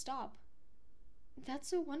them to stop. That's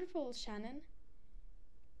so wonderful, Shannon.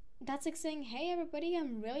 That's like saying, hey everybody,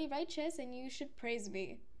 I'm really righteous and you should praise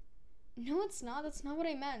me. No, it's not. That's not what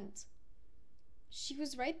I meant. She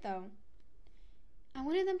was right, though. I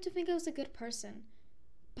wanted them to think I was a good person,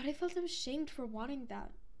 but I felt ashamed for wanting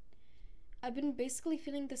that. I've been basically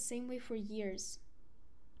feeling the same way for years.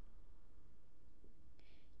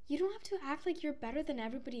 You don't have to act like you're better than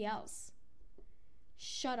everybody else.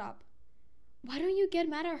 Shut up. Why don't you get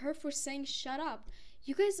mad at her for saying shut up?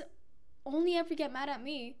 You guys only ever get mad at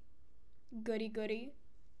me. Goody goody.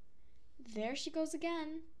 There she goes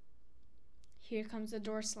again. Here comes the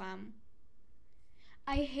door slam.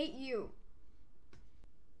 I hate you.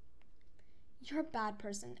 You're a bad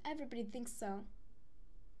person. Everybody thinks so.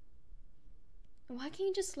 Why can't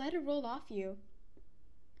you just let it roll off you?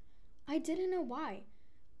 I didn't know why.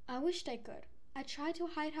 I wished I could. I tried to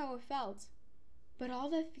hide how I felt, but all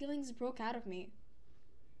the feelings broke out of me.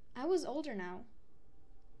 I was older now.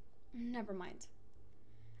 Never mind.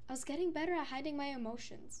 I was getting better at hiding my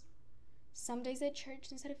emotions. Some days at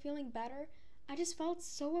church, instead of feeling better, I just felt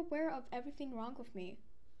so aware of everything wrong with me.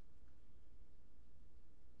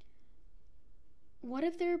 What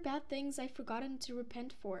if there are bad things I've forgotten to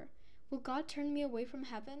repent for? Will God turn me away from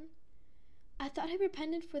heaven? I thought I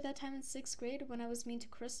repented for that time in 6th grade when I was mean to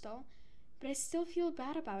Crystal, but I still feel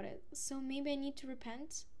bad about it, so maybe I need to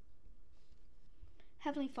repent?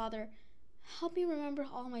 Heavenly Father, help me remember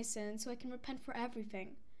all my sins so I can repent for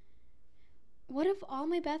everything. What if all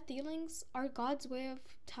my bad feelings are God's way of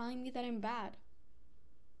telling me that I'm bad?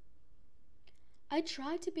 I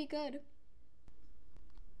tried to be good.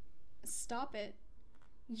 Stop it.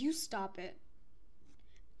 You stop it.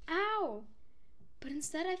 Ow! But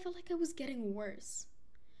instead I felt like I was getting worse.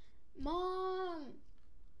 Mom!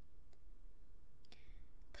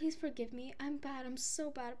 Please forgive me. I'm bad. I'm so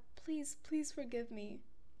bad. Please, please forgive me.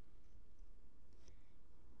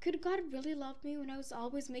 Could God really love me when I was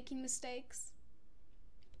always making mistakes?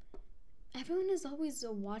 Everyone is always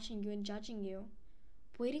watching you and judging you,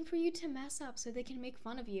 waiting for you to mess up so they can make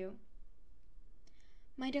fun of you.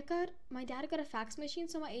 My dad got a fax machine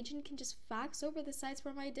so my agent can just fax over the sides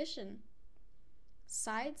for my edition.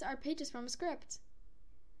 Sides are pages from a script.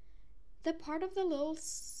 The part of the little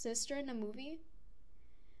sister in a movie.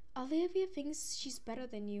 Olivia thinks she's better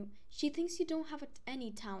than you. She thinks you don't have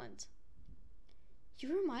any talent.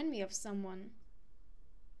 You remind me of someone.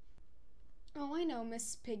 Oh, I know,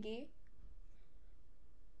 Miss Piggy.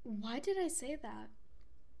 Why did I say that?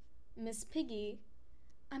 Miss Piggy?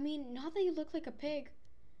 I mean, not that you look like a pig.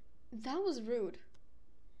 That was rude.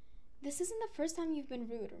 This isn't the first time you've been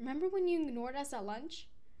rude. Remember when you ignored us at lunch?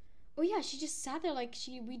 Oh yeah, she just sat there like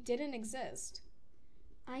we didn't exist.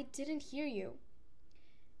 I didn't hear you.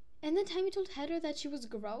 And the time you told Heather that she was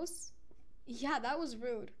gross? Yeah, that was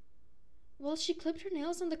rude. Well, she clipped her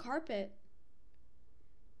nails on the carpet.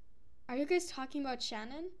 Are you guys talking about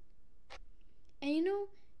Shannon? And you know,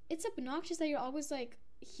 it's obnoxious that you're always like,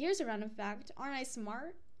 here's a random fact, aren't I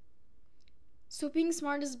smart? So being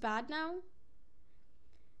smart is bad now?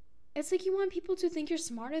 It's like you want people to think you're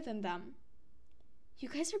smarter than them. You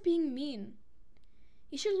guys are being mean.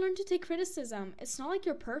 You should learn to take criticism. It's not like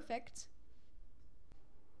you're perfect.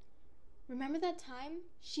 Remember that time?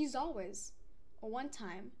 She's always. One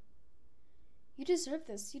time. You deserve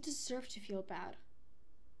this. You deserve to feel bad.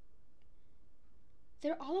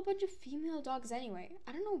 They're all a bunch of female dogs anyway.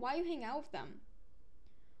 I don't know why you hang out with them.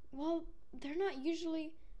 Well, they're not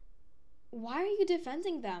usually... Why are you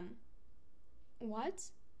defending them? What?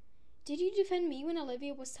 Did you defend me when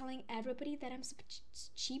Olivia was telling everybody that I'm some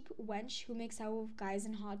cheap wench who makes out with guys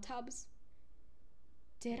in hot tubs?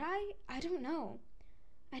 Did I? I don't know.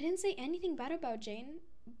 I didn't say anything bad about Jane,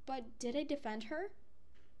 but did I defend her?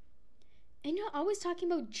 And you're always talking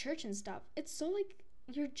about church and stuff. It's so like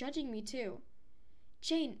you're judging me too.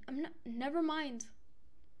 Jane, never mind.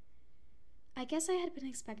 I guess I had been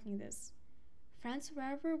expecting this. France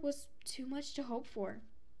forever was too much to hope for.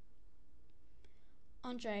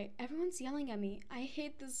 Andre, everyone's yelling at me. I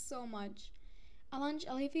hate this so much. At lunch,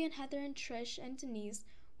 Olivia and Heather and Trish and Denise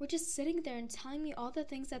were just sitting there and telling me all the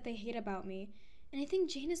things that they hate about me. And I think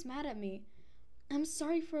Jane is mad at me. I'm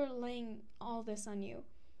sorry for laying all this on you.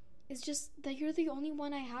 It's just that you're the only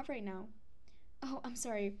one I have right now. Oh, I'm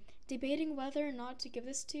sorry. Debating whether or not to give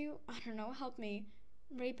this to you? I don't know. Help me.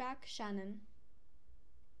 Right back, Shannon.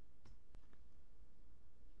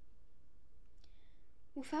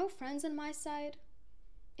 Without friends on my side,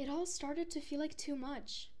 it all started to feel like too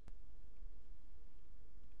much.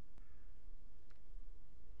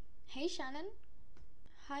 Hey, Shannon.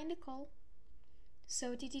 Hi, Nicole.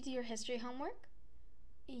 So, did you do your history homework?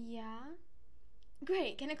 Yeah.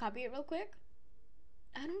 Great. Can I copy it real quick?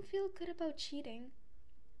 I don't feel good about cheating.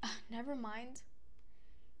 Never mind.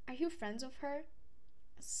 Are you friends with her?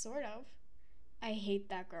 Sort of. I hate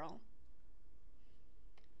that girl.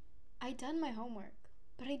 I done my homework,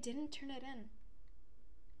 but I didn't turn it in.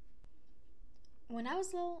 When I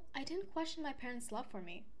was little, I didn't question my parents' love for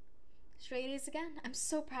me. Straight A's again. I'm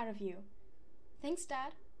so proud of you. Thanks,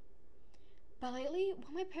 Dad. But lately,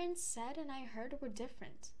 what my parents said and I heard were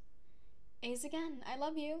different. A's again. I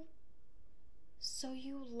love you. So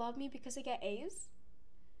you love me because I get A's?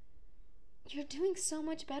 You're doing so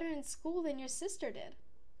much better in school than your sister did.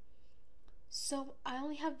 So I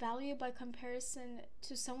only have value by comparison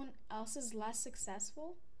to someone else's less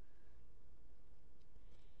successful?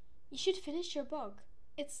 You should finish your book.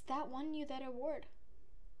 It's that won you that award.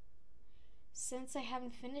 Since I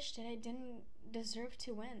haven't finished it, I didn't deserve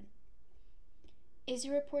to win. Is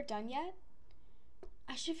your report done yet?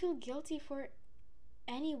 I should feel guilty for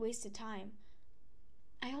any wasted time.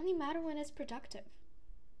 I only matter when it's productive.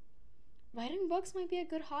 Writing books might be a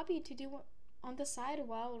good hobby to do on the side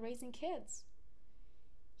while raising kids.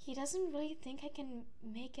 He doesn't really think I can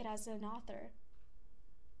make it as an author.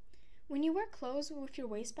 When you wear clothes with your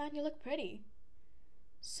waistband, you look pretty.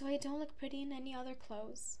 So I don't look pretty in any other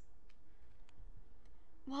clothes.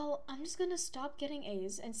 Well, I'm just gonna stop getting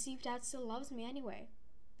A's and see if Dad still loves me anyway.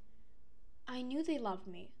 I knew they loved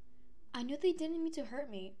me. I knew they didn't mean to hurt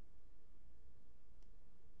me.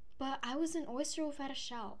 But I was an oyster without a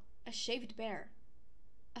shell, a shaved bear,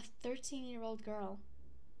 a 13-year-old girl.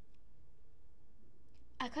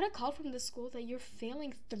 I got a call from the school that you're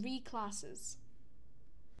failing 3 classes.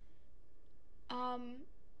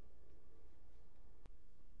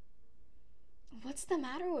 What's the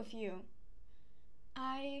matter with you?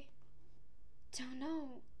 I don't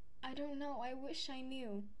know. I don't know. I wish I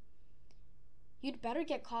knew. You'd better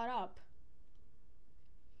get caught up.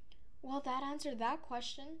 Well, that answered that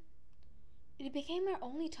question. It became our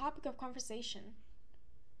only topic of conversation.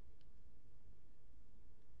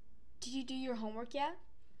 Did you do your homework yet?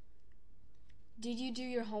 Did you do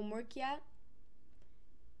your homework yet?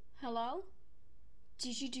 Hello?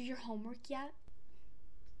 Did you do your homework yet?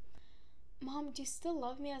 Mom, do you still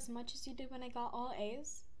love me as much as you did when I got all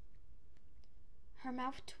A's? Her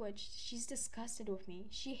mouth twitched. She's disgusted with me.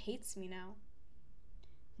 She hates me now.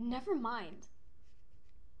 Never mind.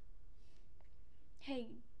 Hey,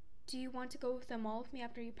 do you want to go with the mall with me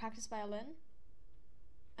after you practice violin?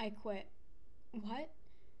 I quit. What?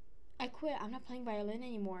 I quit. I'm not playing violin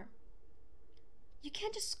anymore. You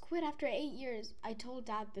can't just quit after 8 years. I told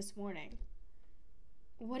Dad this morning.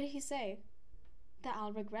 What did he say? That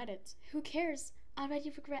I'll regret it. Who cares? I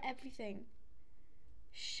already regret everything.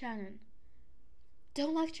 Shannon.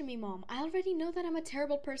 Don't lecture me, Mom. I already know that I'm a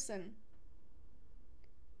terrible person.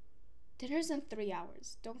 Dinner's in 3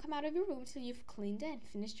 hours. Don't come out of your room till you've cleaned it and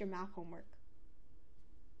finished your math homework.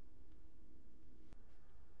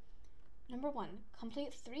 Number 1.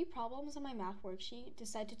 Complete 3 problems on my math worksheet.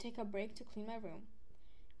 Decide to take a break to clean my room.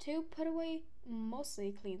 2. Put away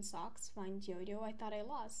mostly clean socks. Find yo-yo I thought I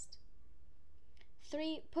lost.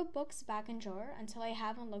 3. Put books back in drawer until I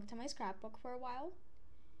haven't looked at my scrapbook for a while.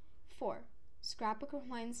 4. Scrapbook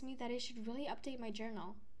reminds me that I should really update my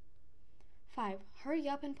journal. 5. Hurry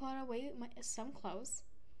up and put away some clothes.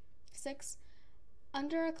 6.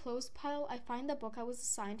 Under a clothes pile, I find the book I was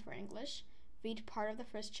assigned for English. Read part of the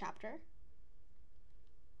first chapter.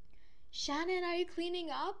 Shannon, are you cleaning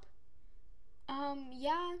up?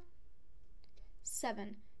 Yeah.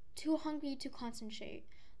 7. Too hungry to concentrate.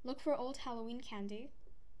 Look for old Halloween candy.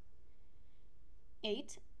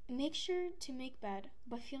 8. Make sure to make bed,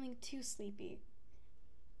 but feeling too sleepy.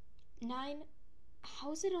 9.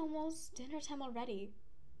 How's it almost dinner time already?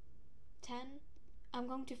 10. I'm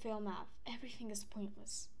going to fail math. Everything is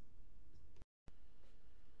pointless.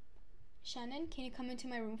 Shannon, can you come into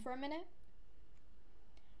my room for a minute?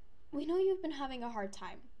 We know you've been having a hard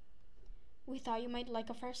time. We thought you might like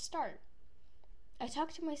a fresh start. I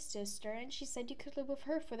talked to my sister and she said you could live with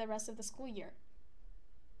her for the rest of the school year.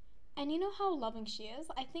 And you know how loving she is.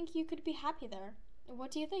 I think you could be happy there.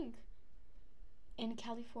 What do you think? In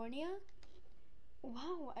California?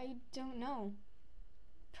 Wow, I don't know.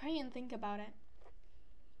 Pray and think about it.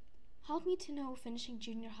 Help me to know finishing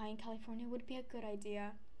junior high in California would be a good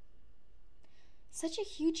idea. Such a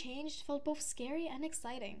huge change felt both scary and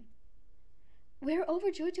exciting. We're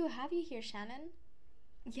overjoyed to have you here, Shannon.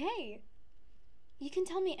 Yay! You can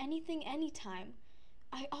tell me anything anytime.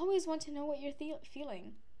 I always want to know what you're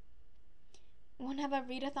feeling. Want to have a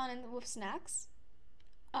readathon with snacks?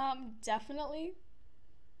 Definitely.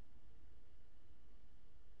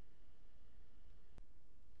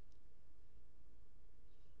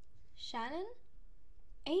 Shannon?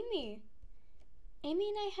 Amy! Amy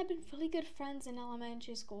and I had been really good friends in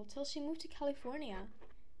elementary school till she moved to California.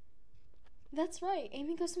 That's right,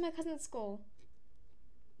 Amy goes to my cousin's school.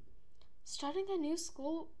 Starting a new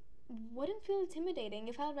school wouldn't feel intimidating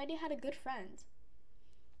if I already had a good friend.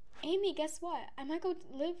 Amy, guess what? I might go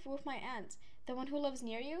live with my aunt, the one who lives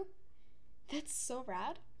near you. That's so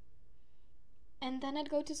rad. And then I'd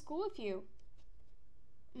go to school with you.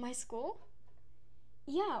 My school?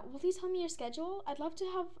 Yeah, will you tell me your schedule? I'd love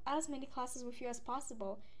to have as many classes with you as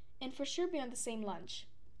possible, and for sure be on the same lunch.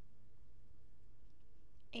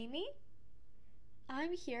 Amy?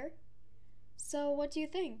 I'm here. So what do you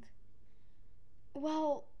think?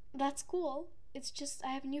 Well, that's cool. It's just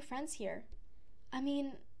I have new friends here. I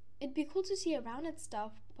mean, it'd be cool to see you around and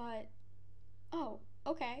stuff, but... Oh,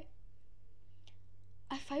 okay.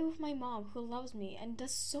 I fight with my mom, who loves me and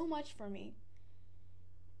does so much for me.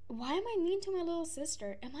 Why am I mean to my little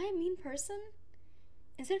sister? Am I a mean person?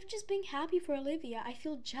 Instead of just being happy for Olivia, I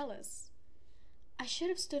feel jealous. I should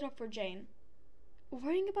have stood up for Jane.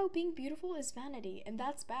 Worrying about being beautiful is vanity, and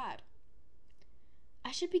that's bad.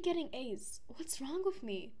 I should be getting A's. What's wrong with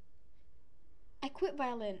me? I quit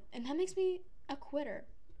violin, and that makes me a quitter.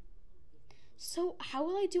 So how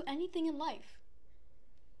will I do anything in life?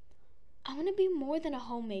 I want to be more than a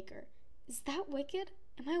homemaker. Is that wicked?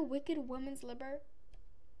 Am I a wicked woman's libber?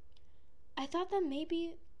 I thought that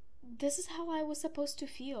maybe this is how I was supposed to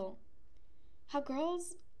feel. How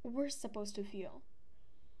girls were supposed to feel.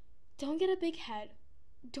 Don't get a big head.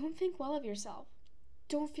 Don't think well of yourself.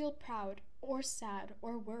 Don't feel proud or sad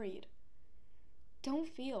or worried. Don't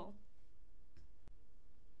feel.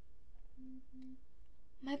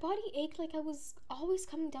 My body ached like I was always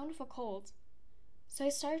coming down with a cold. So I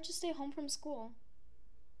started to stay home from school.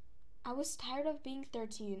 I was tired of being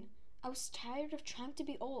 13. I was tired of trying to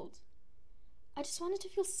be old. I just wanted to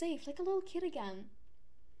feel safe, like a little kid again.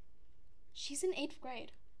 She's in 8th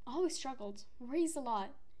grade. Always struggled, worries a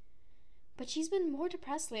lot. But she's been more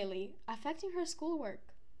depressed lately, affecting her schoolwork.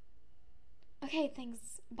 Okay,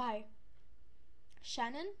 thanks. Bye.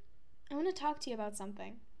 Shannon, I want to talk to you about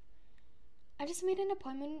something. I just made an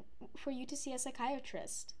appointment for you to see a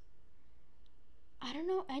psychiatrist. I don't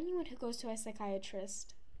know anyone who goes to a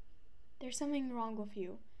psychiatrist. There's something wrong with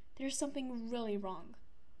you. There's something really wrong.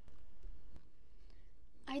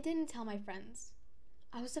 I didn't tell my friends.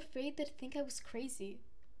 I was afraid they'd think I was crazy.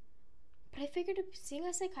 But I figured seeing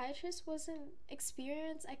a psychiatrist was an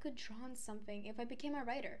experience I could draw on something if I became a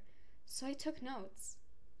writer, so I took notes.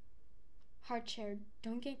 Hard chair,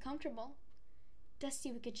 don't get comfortable.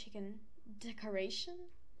 Dusty wicked chicken, decoration?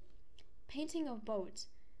 Painting a boat,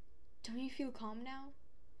 don't you feel calm now?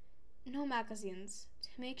 No magazines, to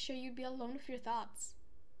make sure you'd be alone with your thoughts.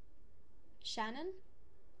 Shannon?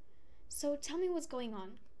 So tell me what's going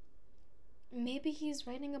on. Maybe he's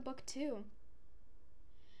writing a book too.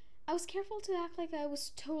 I was careful to act like I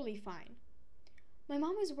was totally fine. My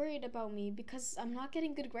mom is worried about me because I'm not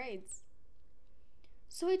getting good grades.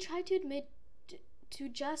 So I tried to admit to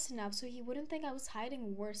just enough so he wouldn't think I was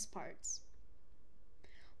hiding worse parts.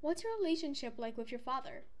 What's your relationship like with your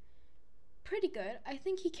father? Pretty good. I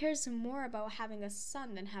think he cares more about having a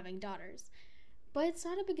son than having daughters. But it's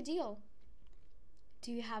not a big deal.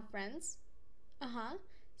 Do you have friends? Uh-huh.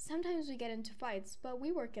 Sometimes we get into fights, but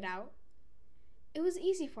we work it out. It was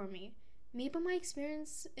easy for me. Maybe my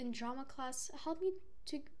experience in drama class helped me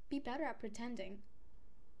to be better at pretending.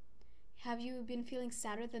 Have you been feeling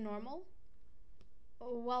sadder than normal?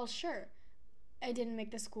 Well, sure. I didn't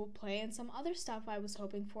make the school play and some other stuff I was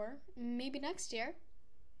hoping for. Maybe next year.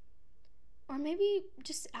 Or maybe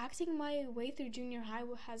just acting my way through junior high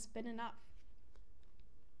has been enough.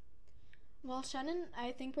 Well, Shannon,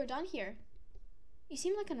 I think we're done here. You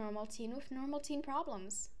seem like a normal teen with normal teen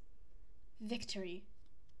problems. Victory.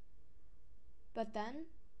 But then,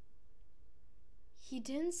 he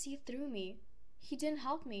didn't see through me. He didn't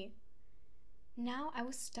help me. Now I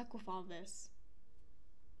was stuck with all this.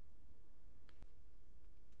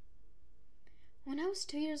 When I was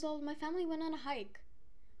 2 years old, my family went on a hike.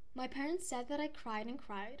 My parents said that I cried and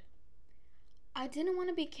cried. I didn't want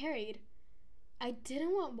to be carried. I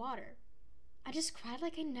didn't want water. I just cried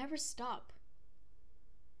like I never stopped.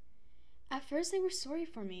 At first they were sorry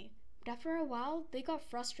for me, but after a while they got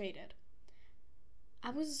frustrated. I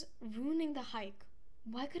was ruining the hike.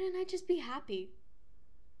 Why couldn't I just be happy?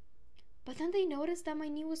 But then they noticed that my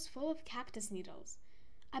knee was full of cactus needles.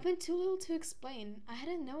 I've been too little to explain. I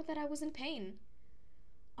hadn't known that I was in pain.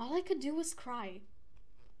 All I could do was cry.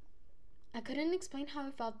 I couldn't explain how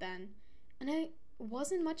I felt then, and I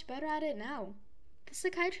wasn't much better at it now. The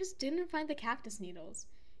psychiatrist didn't find the cactus needles.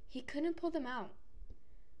 He couldn't pull them out.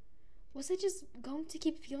 Was I just going to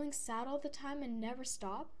keep feeling sad all the time and never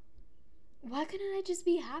stop? Why couldn't I just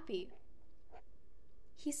be happy?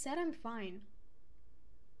 He said I'm fine.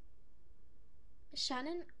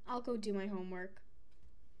 Shannon, I'll go do my homework.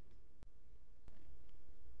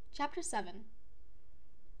 Chapter 7.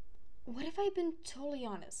 What if I'd been totally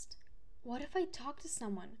honest? What if I talked to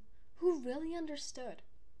someone who really understood?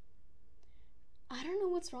 I don't know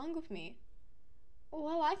what's wrong with me.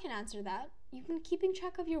 Well, I can answer that. You've been keeping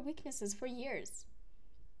track of your weaknesses for years.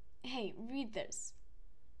 Hey, read this.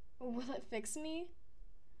 Will it fix me?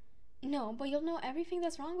 No, but you'll know everything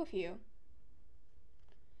that's wrong with you.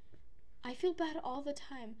 I feel bad all the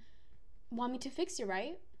time. Want me to fix you,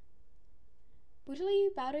 right? Boodly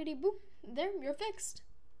boudity boop. There, you're fixed.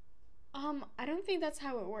 I don't think that's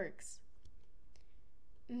how it works.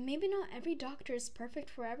 Maybe not every doctor is perfect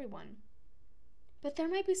for everyone. But there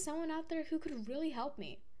might be someone out there who could really help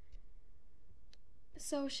me.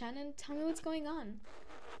 So, Shannon, tell me what's going on.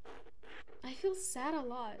 I feel sad a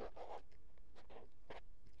lot.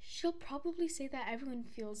 She'll probably say that everyone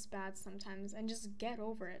feels bad sometimes and just get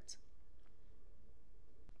over it.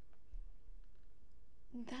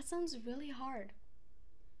 That sounds really hard.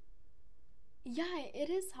 Yeah, it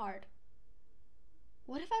is hard.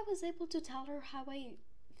 What if I was able to tell her how I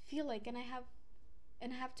feel like and I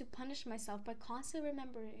have to punish myself by constantly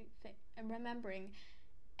remembering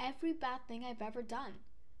every bad thing I've ever done?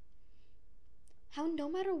 How no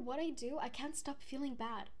matter what I do, I can't stop feeling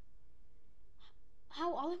bad.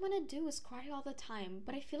 How all I want to do is cry all the time,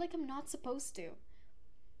 but I feel like I'm not supposed to.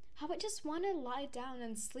 How I just want to lie down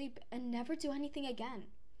and sleep and never do anything again.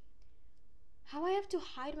 How I have to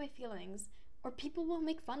hide my feelings or people will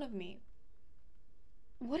make fun of me.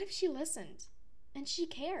 What if she listened and she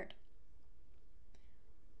cared?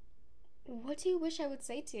 What do you wish I would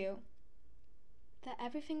say to you? That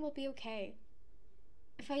everything will be okay.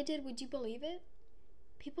 If I did, would you believe it?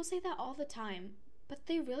 People say that all the time, but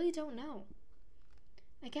they really don't know.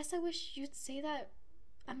 I guess I wish you'd say that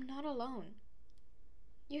I'm not alone.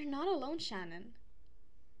 You're not alone, Shannon.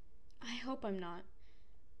 I hope I'm not.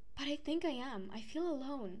 But I think I am. I feel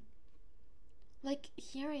alone. Like,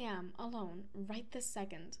 here I am, alone, right this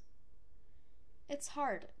second. It's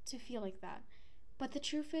hard to feel like that, but the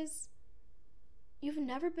truth is, you've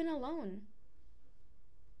never been alone.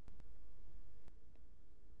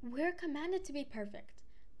 We're commanded to be perfect,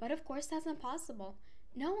 but of course that's impossible.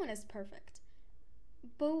 No one is perfect.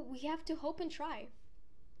 But we have to hope and try.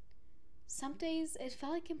 Some days it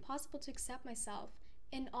felt like impossible to accept myself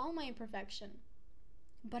in all my imperfection.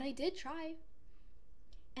 But I did try.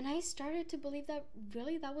 And I started to believe that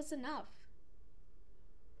really that was enough.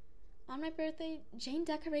 On my birthday, Jane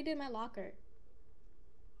decorated my locker.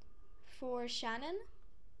 For Shannon,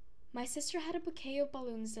 my sister had a bouquet of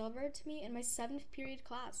balloons delivered to me in my 7th period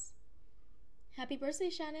class. Happy birthday,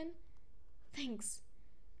 Shannon. Thanks.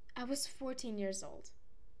 I was 14 years old.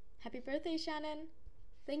 Happy birthday, Shannon.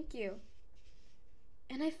 Thank you.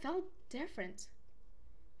 And I felt different.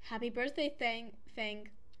 Happy birthday,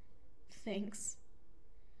 Thanks.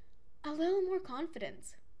 A little more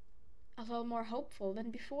confident. A little more hopeful than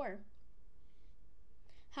before.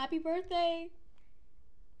 Happy birthday!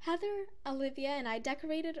 Heather, Olivia, and I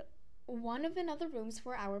decorated one of another rooms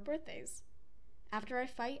for our birthdays. After our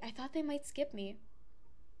fight, I thought they might skip me.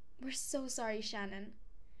 We're so sorry, Shannon.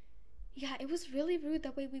 Yeah, it was really rude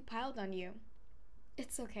the way we piled on you.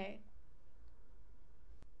 It's okay.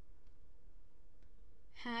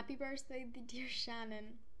 Happy birthday, dear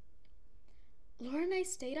Shannon. Laura and I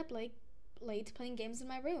stayed up late playing games in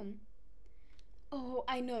my room. Oh,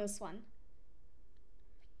 I know this one.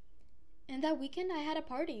 And that weekend I had a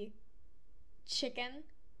party. Chicken,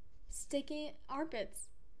 sticky armpits,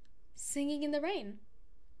 singing in the rain.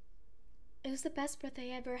 It was the best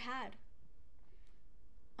birthday I ever had.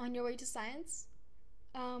 On your way to science?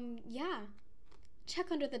 Yeah.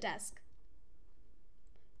 Check under the desk.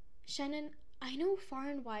 Shannon, I know far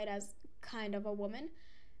and wide as kind of a woman,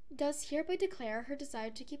 does hereby declare her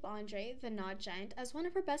desire to keep Andre, the not giant, as one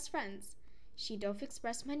of her best friends. She doth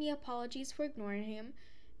express many apologies for ignoring him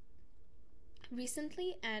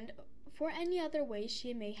recently and for any other way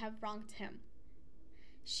she may have wronged him.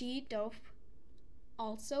 She doth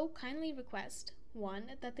also kindly request,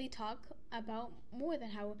 1, that they talk about more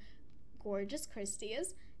than how gorgeous Christy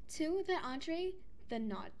is, 2, that Andre, the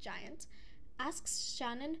not giant, asks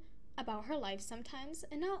Shannon about her life sometimes,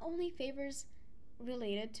 and not only favors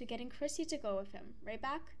related to getting Christy to go with him. Right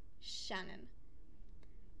back? Shannon.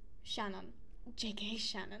 JK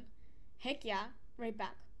Shannon. Heck yeah, right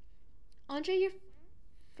back. Andre, your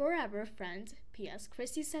forever friend. P.S.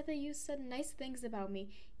 Christy said that you said nice things about me,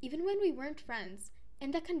 even when we weren't friends,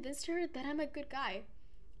 and that convinced her that I'm a good guy.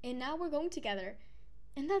 And now we're going together.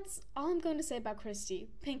 And that's all I'm going to say about Christy.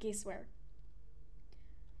 Pinky swear.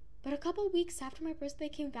 But a couple weeks after my birthday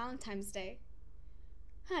came Valentine's Day.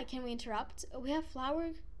 Hi, can we interrupt? We have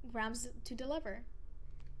flower grams to deliver.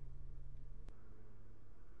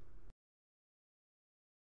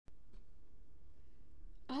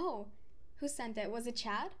 Oh, who sent it? Was it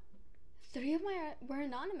Chad? 3 of mine were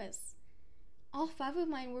anonymous. All 5 of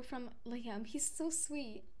mine were from LeUyen. He's so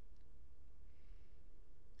sweet.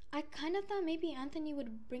 I kind of thought maybe Anthony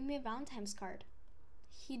would bring me a Valentine's card.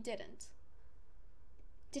 He didn't.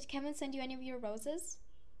 Did Kevin send you any of your roses?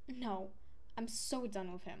 No, I'm so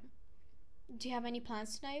done with him. Do you have any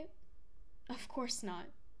plans tonight? Of course not.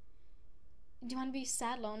 Do you want to be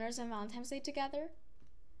sad loners on Valentine's Day together?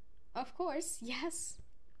 Of course, yes.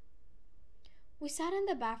 We sat in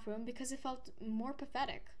the bathroom because it felt more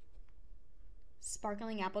pathetic.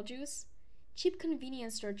 Sparkling apple juice, cheap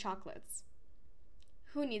convenience store chocolates.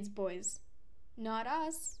 Who needs boys? Not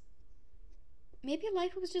us. Maybe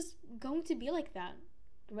life was just going to be like that.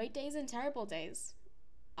 Great days and terrible days.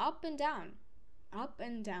 Up and down. Up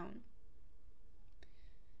and down.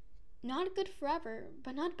 Not good forever,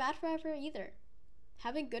 but not bad forever either.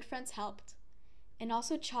 Having good friends helped. And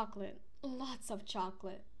also chocolate. Lots of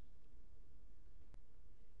chocolate.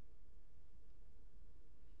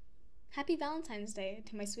 Happy Valentine's Day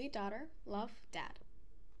to my sweet daughter. Love, Dad.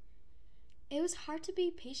 It was hard to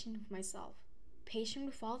be patient with myself. Patient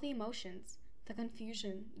with all the emotions. The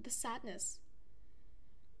confusion. The sadness.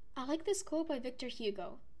 I like this quote by Victor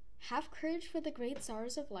Hugo. Have courage for the great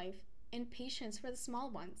sorrows of life and patience for the small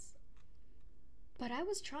ones. But I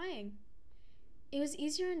was trying. It was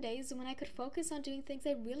easier on days when I could focus on doing things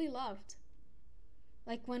I really loved.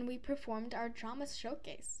 Like when we performed our drama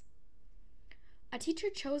showcase. A teacher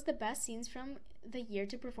chose the best scenes from the year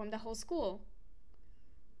to perform the whole school.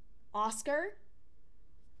 Oscar?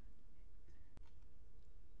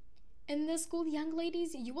 In this school, young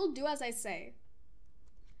ladies, you will do as I say.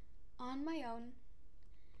 On my own.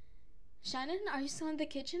 Shannon, are you still in the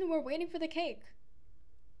kitchen? We're waiting for the cake.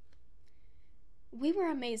 We were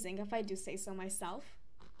amazing, if I do say so myself.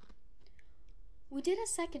 We did a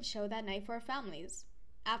second show that night for our families,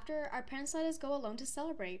 after our parents let us go alone to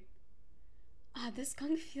celebrate. This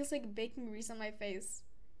skunk feels like baking grease on my face.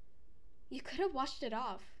 You could have washed it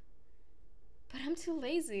off. But I'm too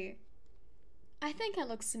lazy. I think I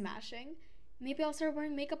look smashing. Maybe I'll start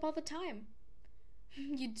wearing makeup all the time.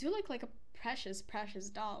 You do look like a precious, precious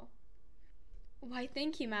doll. Why,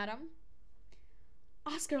 thank you, madam.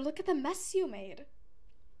 Oscar, look at the mess you made.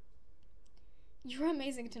 You're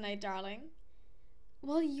amazing tonight, darling.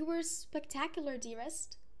 Well, you were spectacular,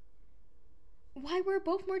 dearest. Why, we're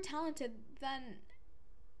both more talented than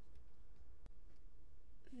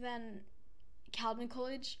Calvin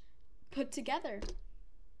College put together.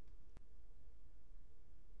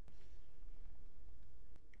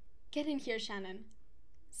 Get in here, Shannon.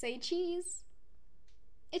 Say cheese.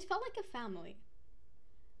 It felt like a family.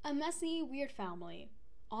 A messy, weird family.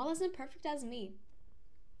 All as imperfect as me.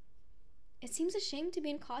 It seems a shame to be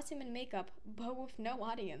in costume and makeup, but with no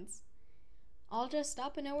audience. All dressed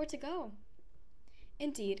up and nowhere to go.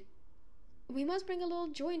 Indeed, we must bring a little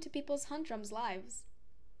joy into people's humdrums' lives.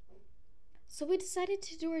 So we decided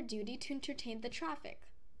to do our duty to entertain the traffic.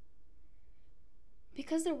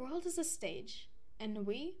 Because the world is a stage, and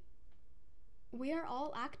we are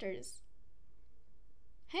all actors.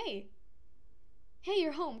 Hey,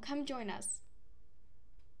 you're home. Come join us.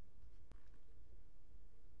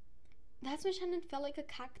 That's when Shannon felt like a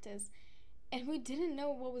cactus, and we didn't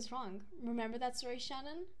know what was wrong. Remember that story,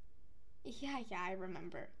 Shannon? Yeah, I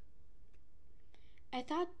remember. I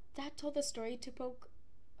thought Dad told the story to poke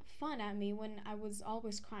fun at me when I was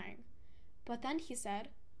always crying. But then he said,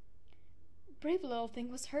 brave little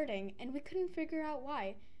thing was hurting, and we couldn't figure out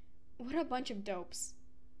why. What a bunch of dopes.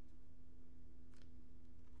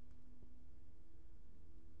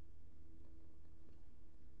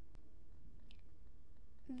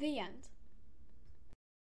 The end.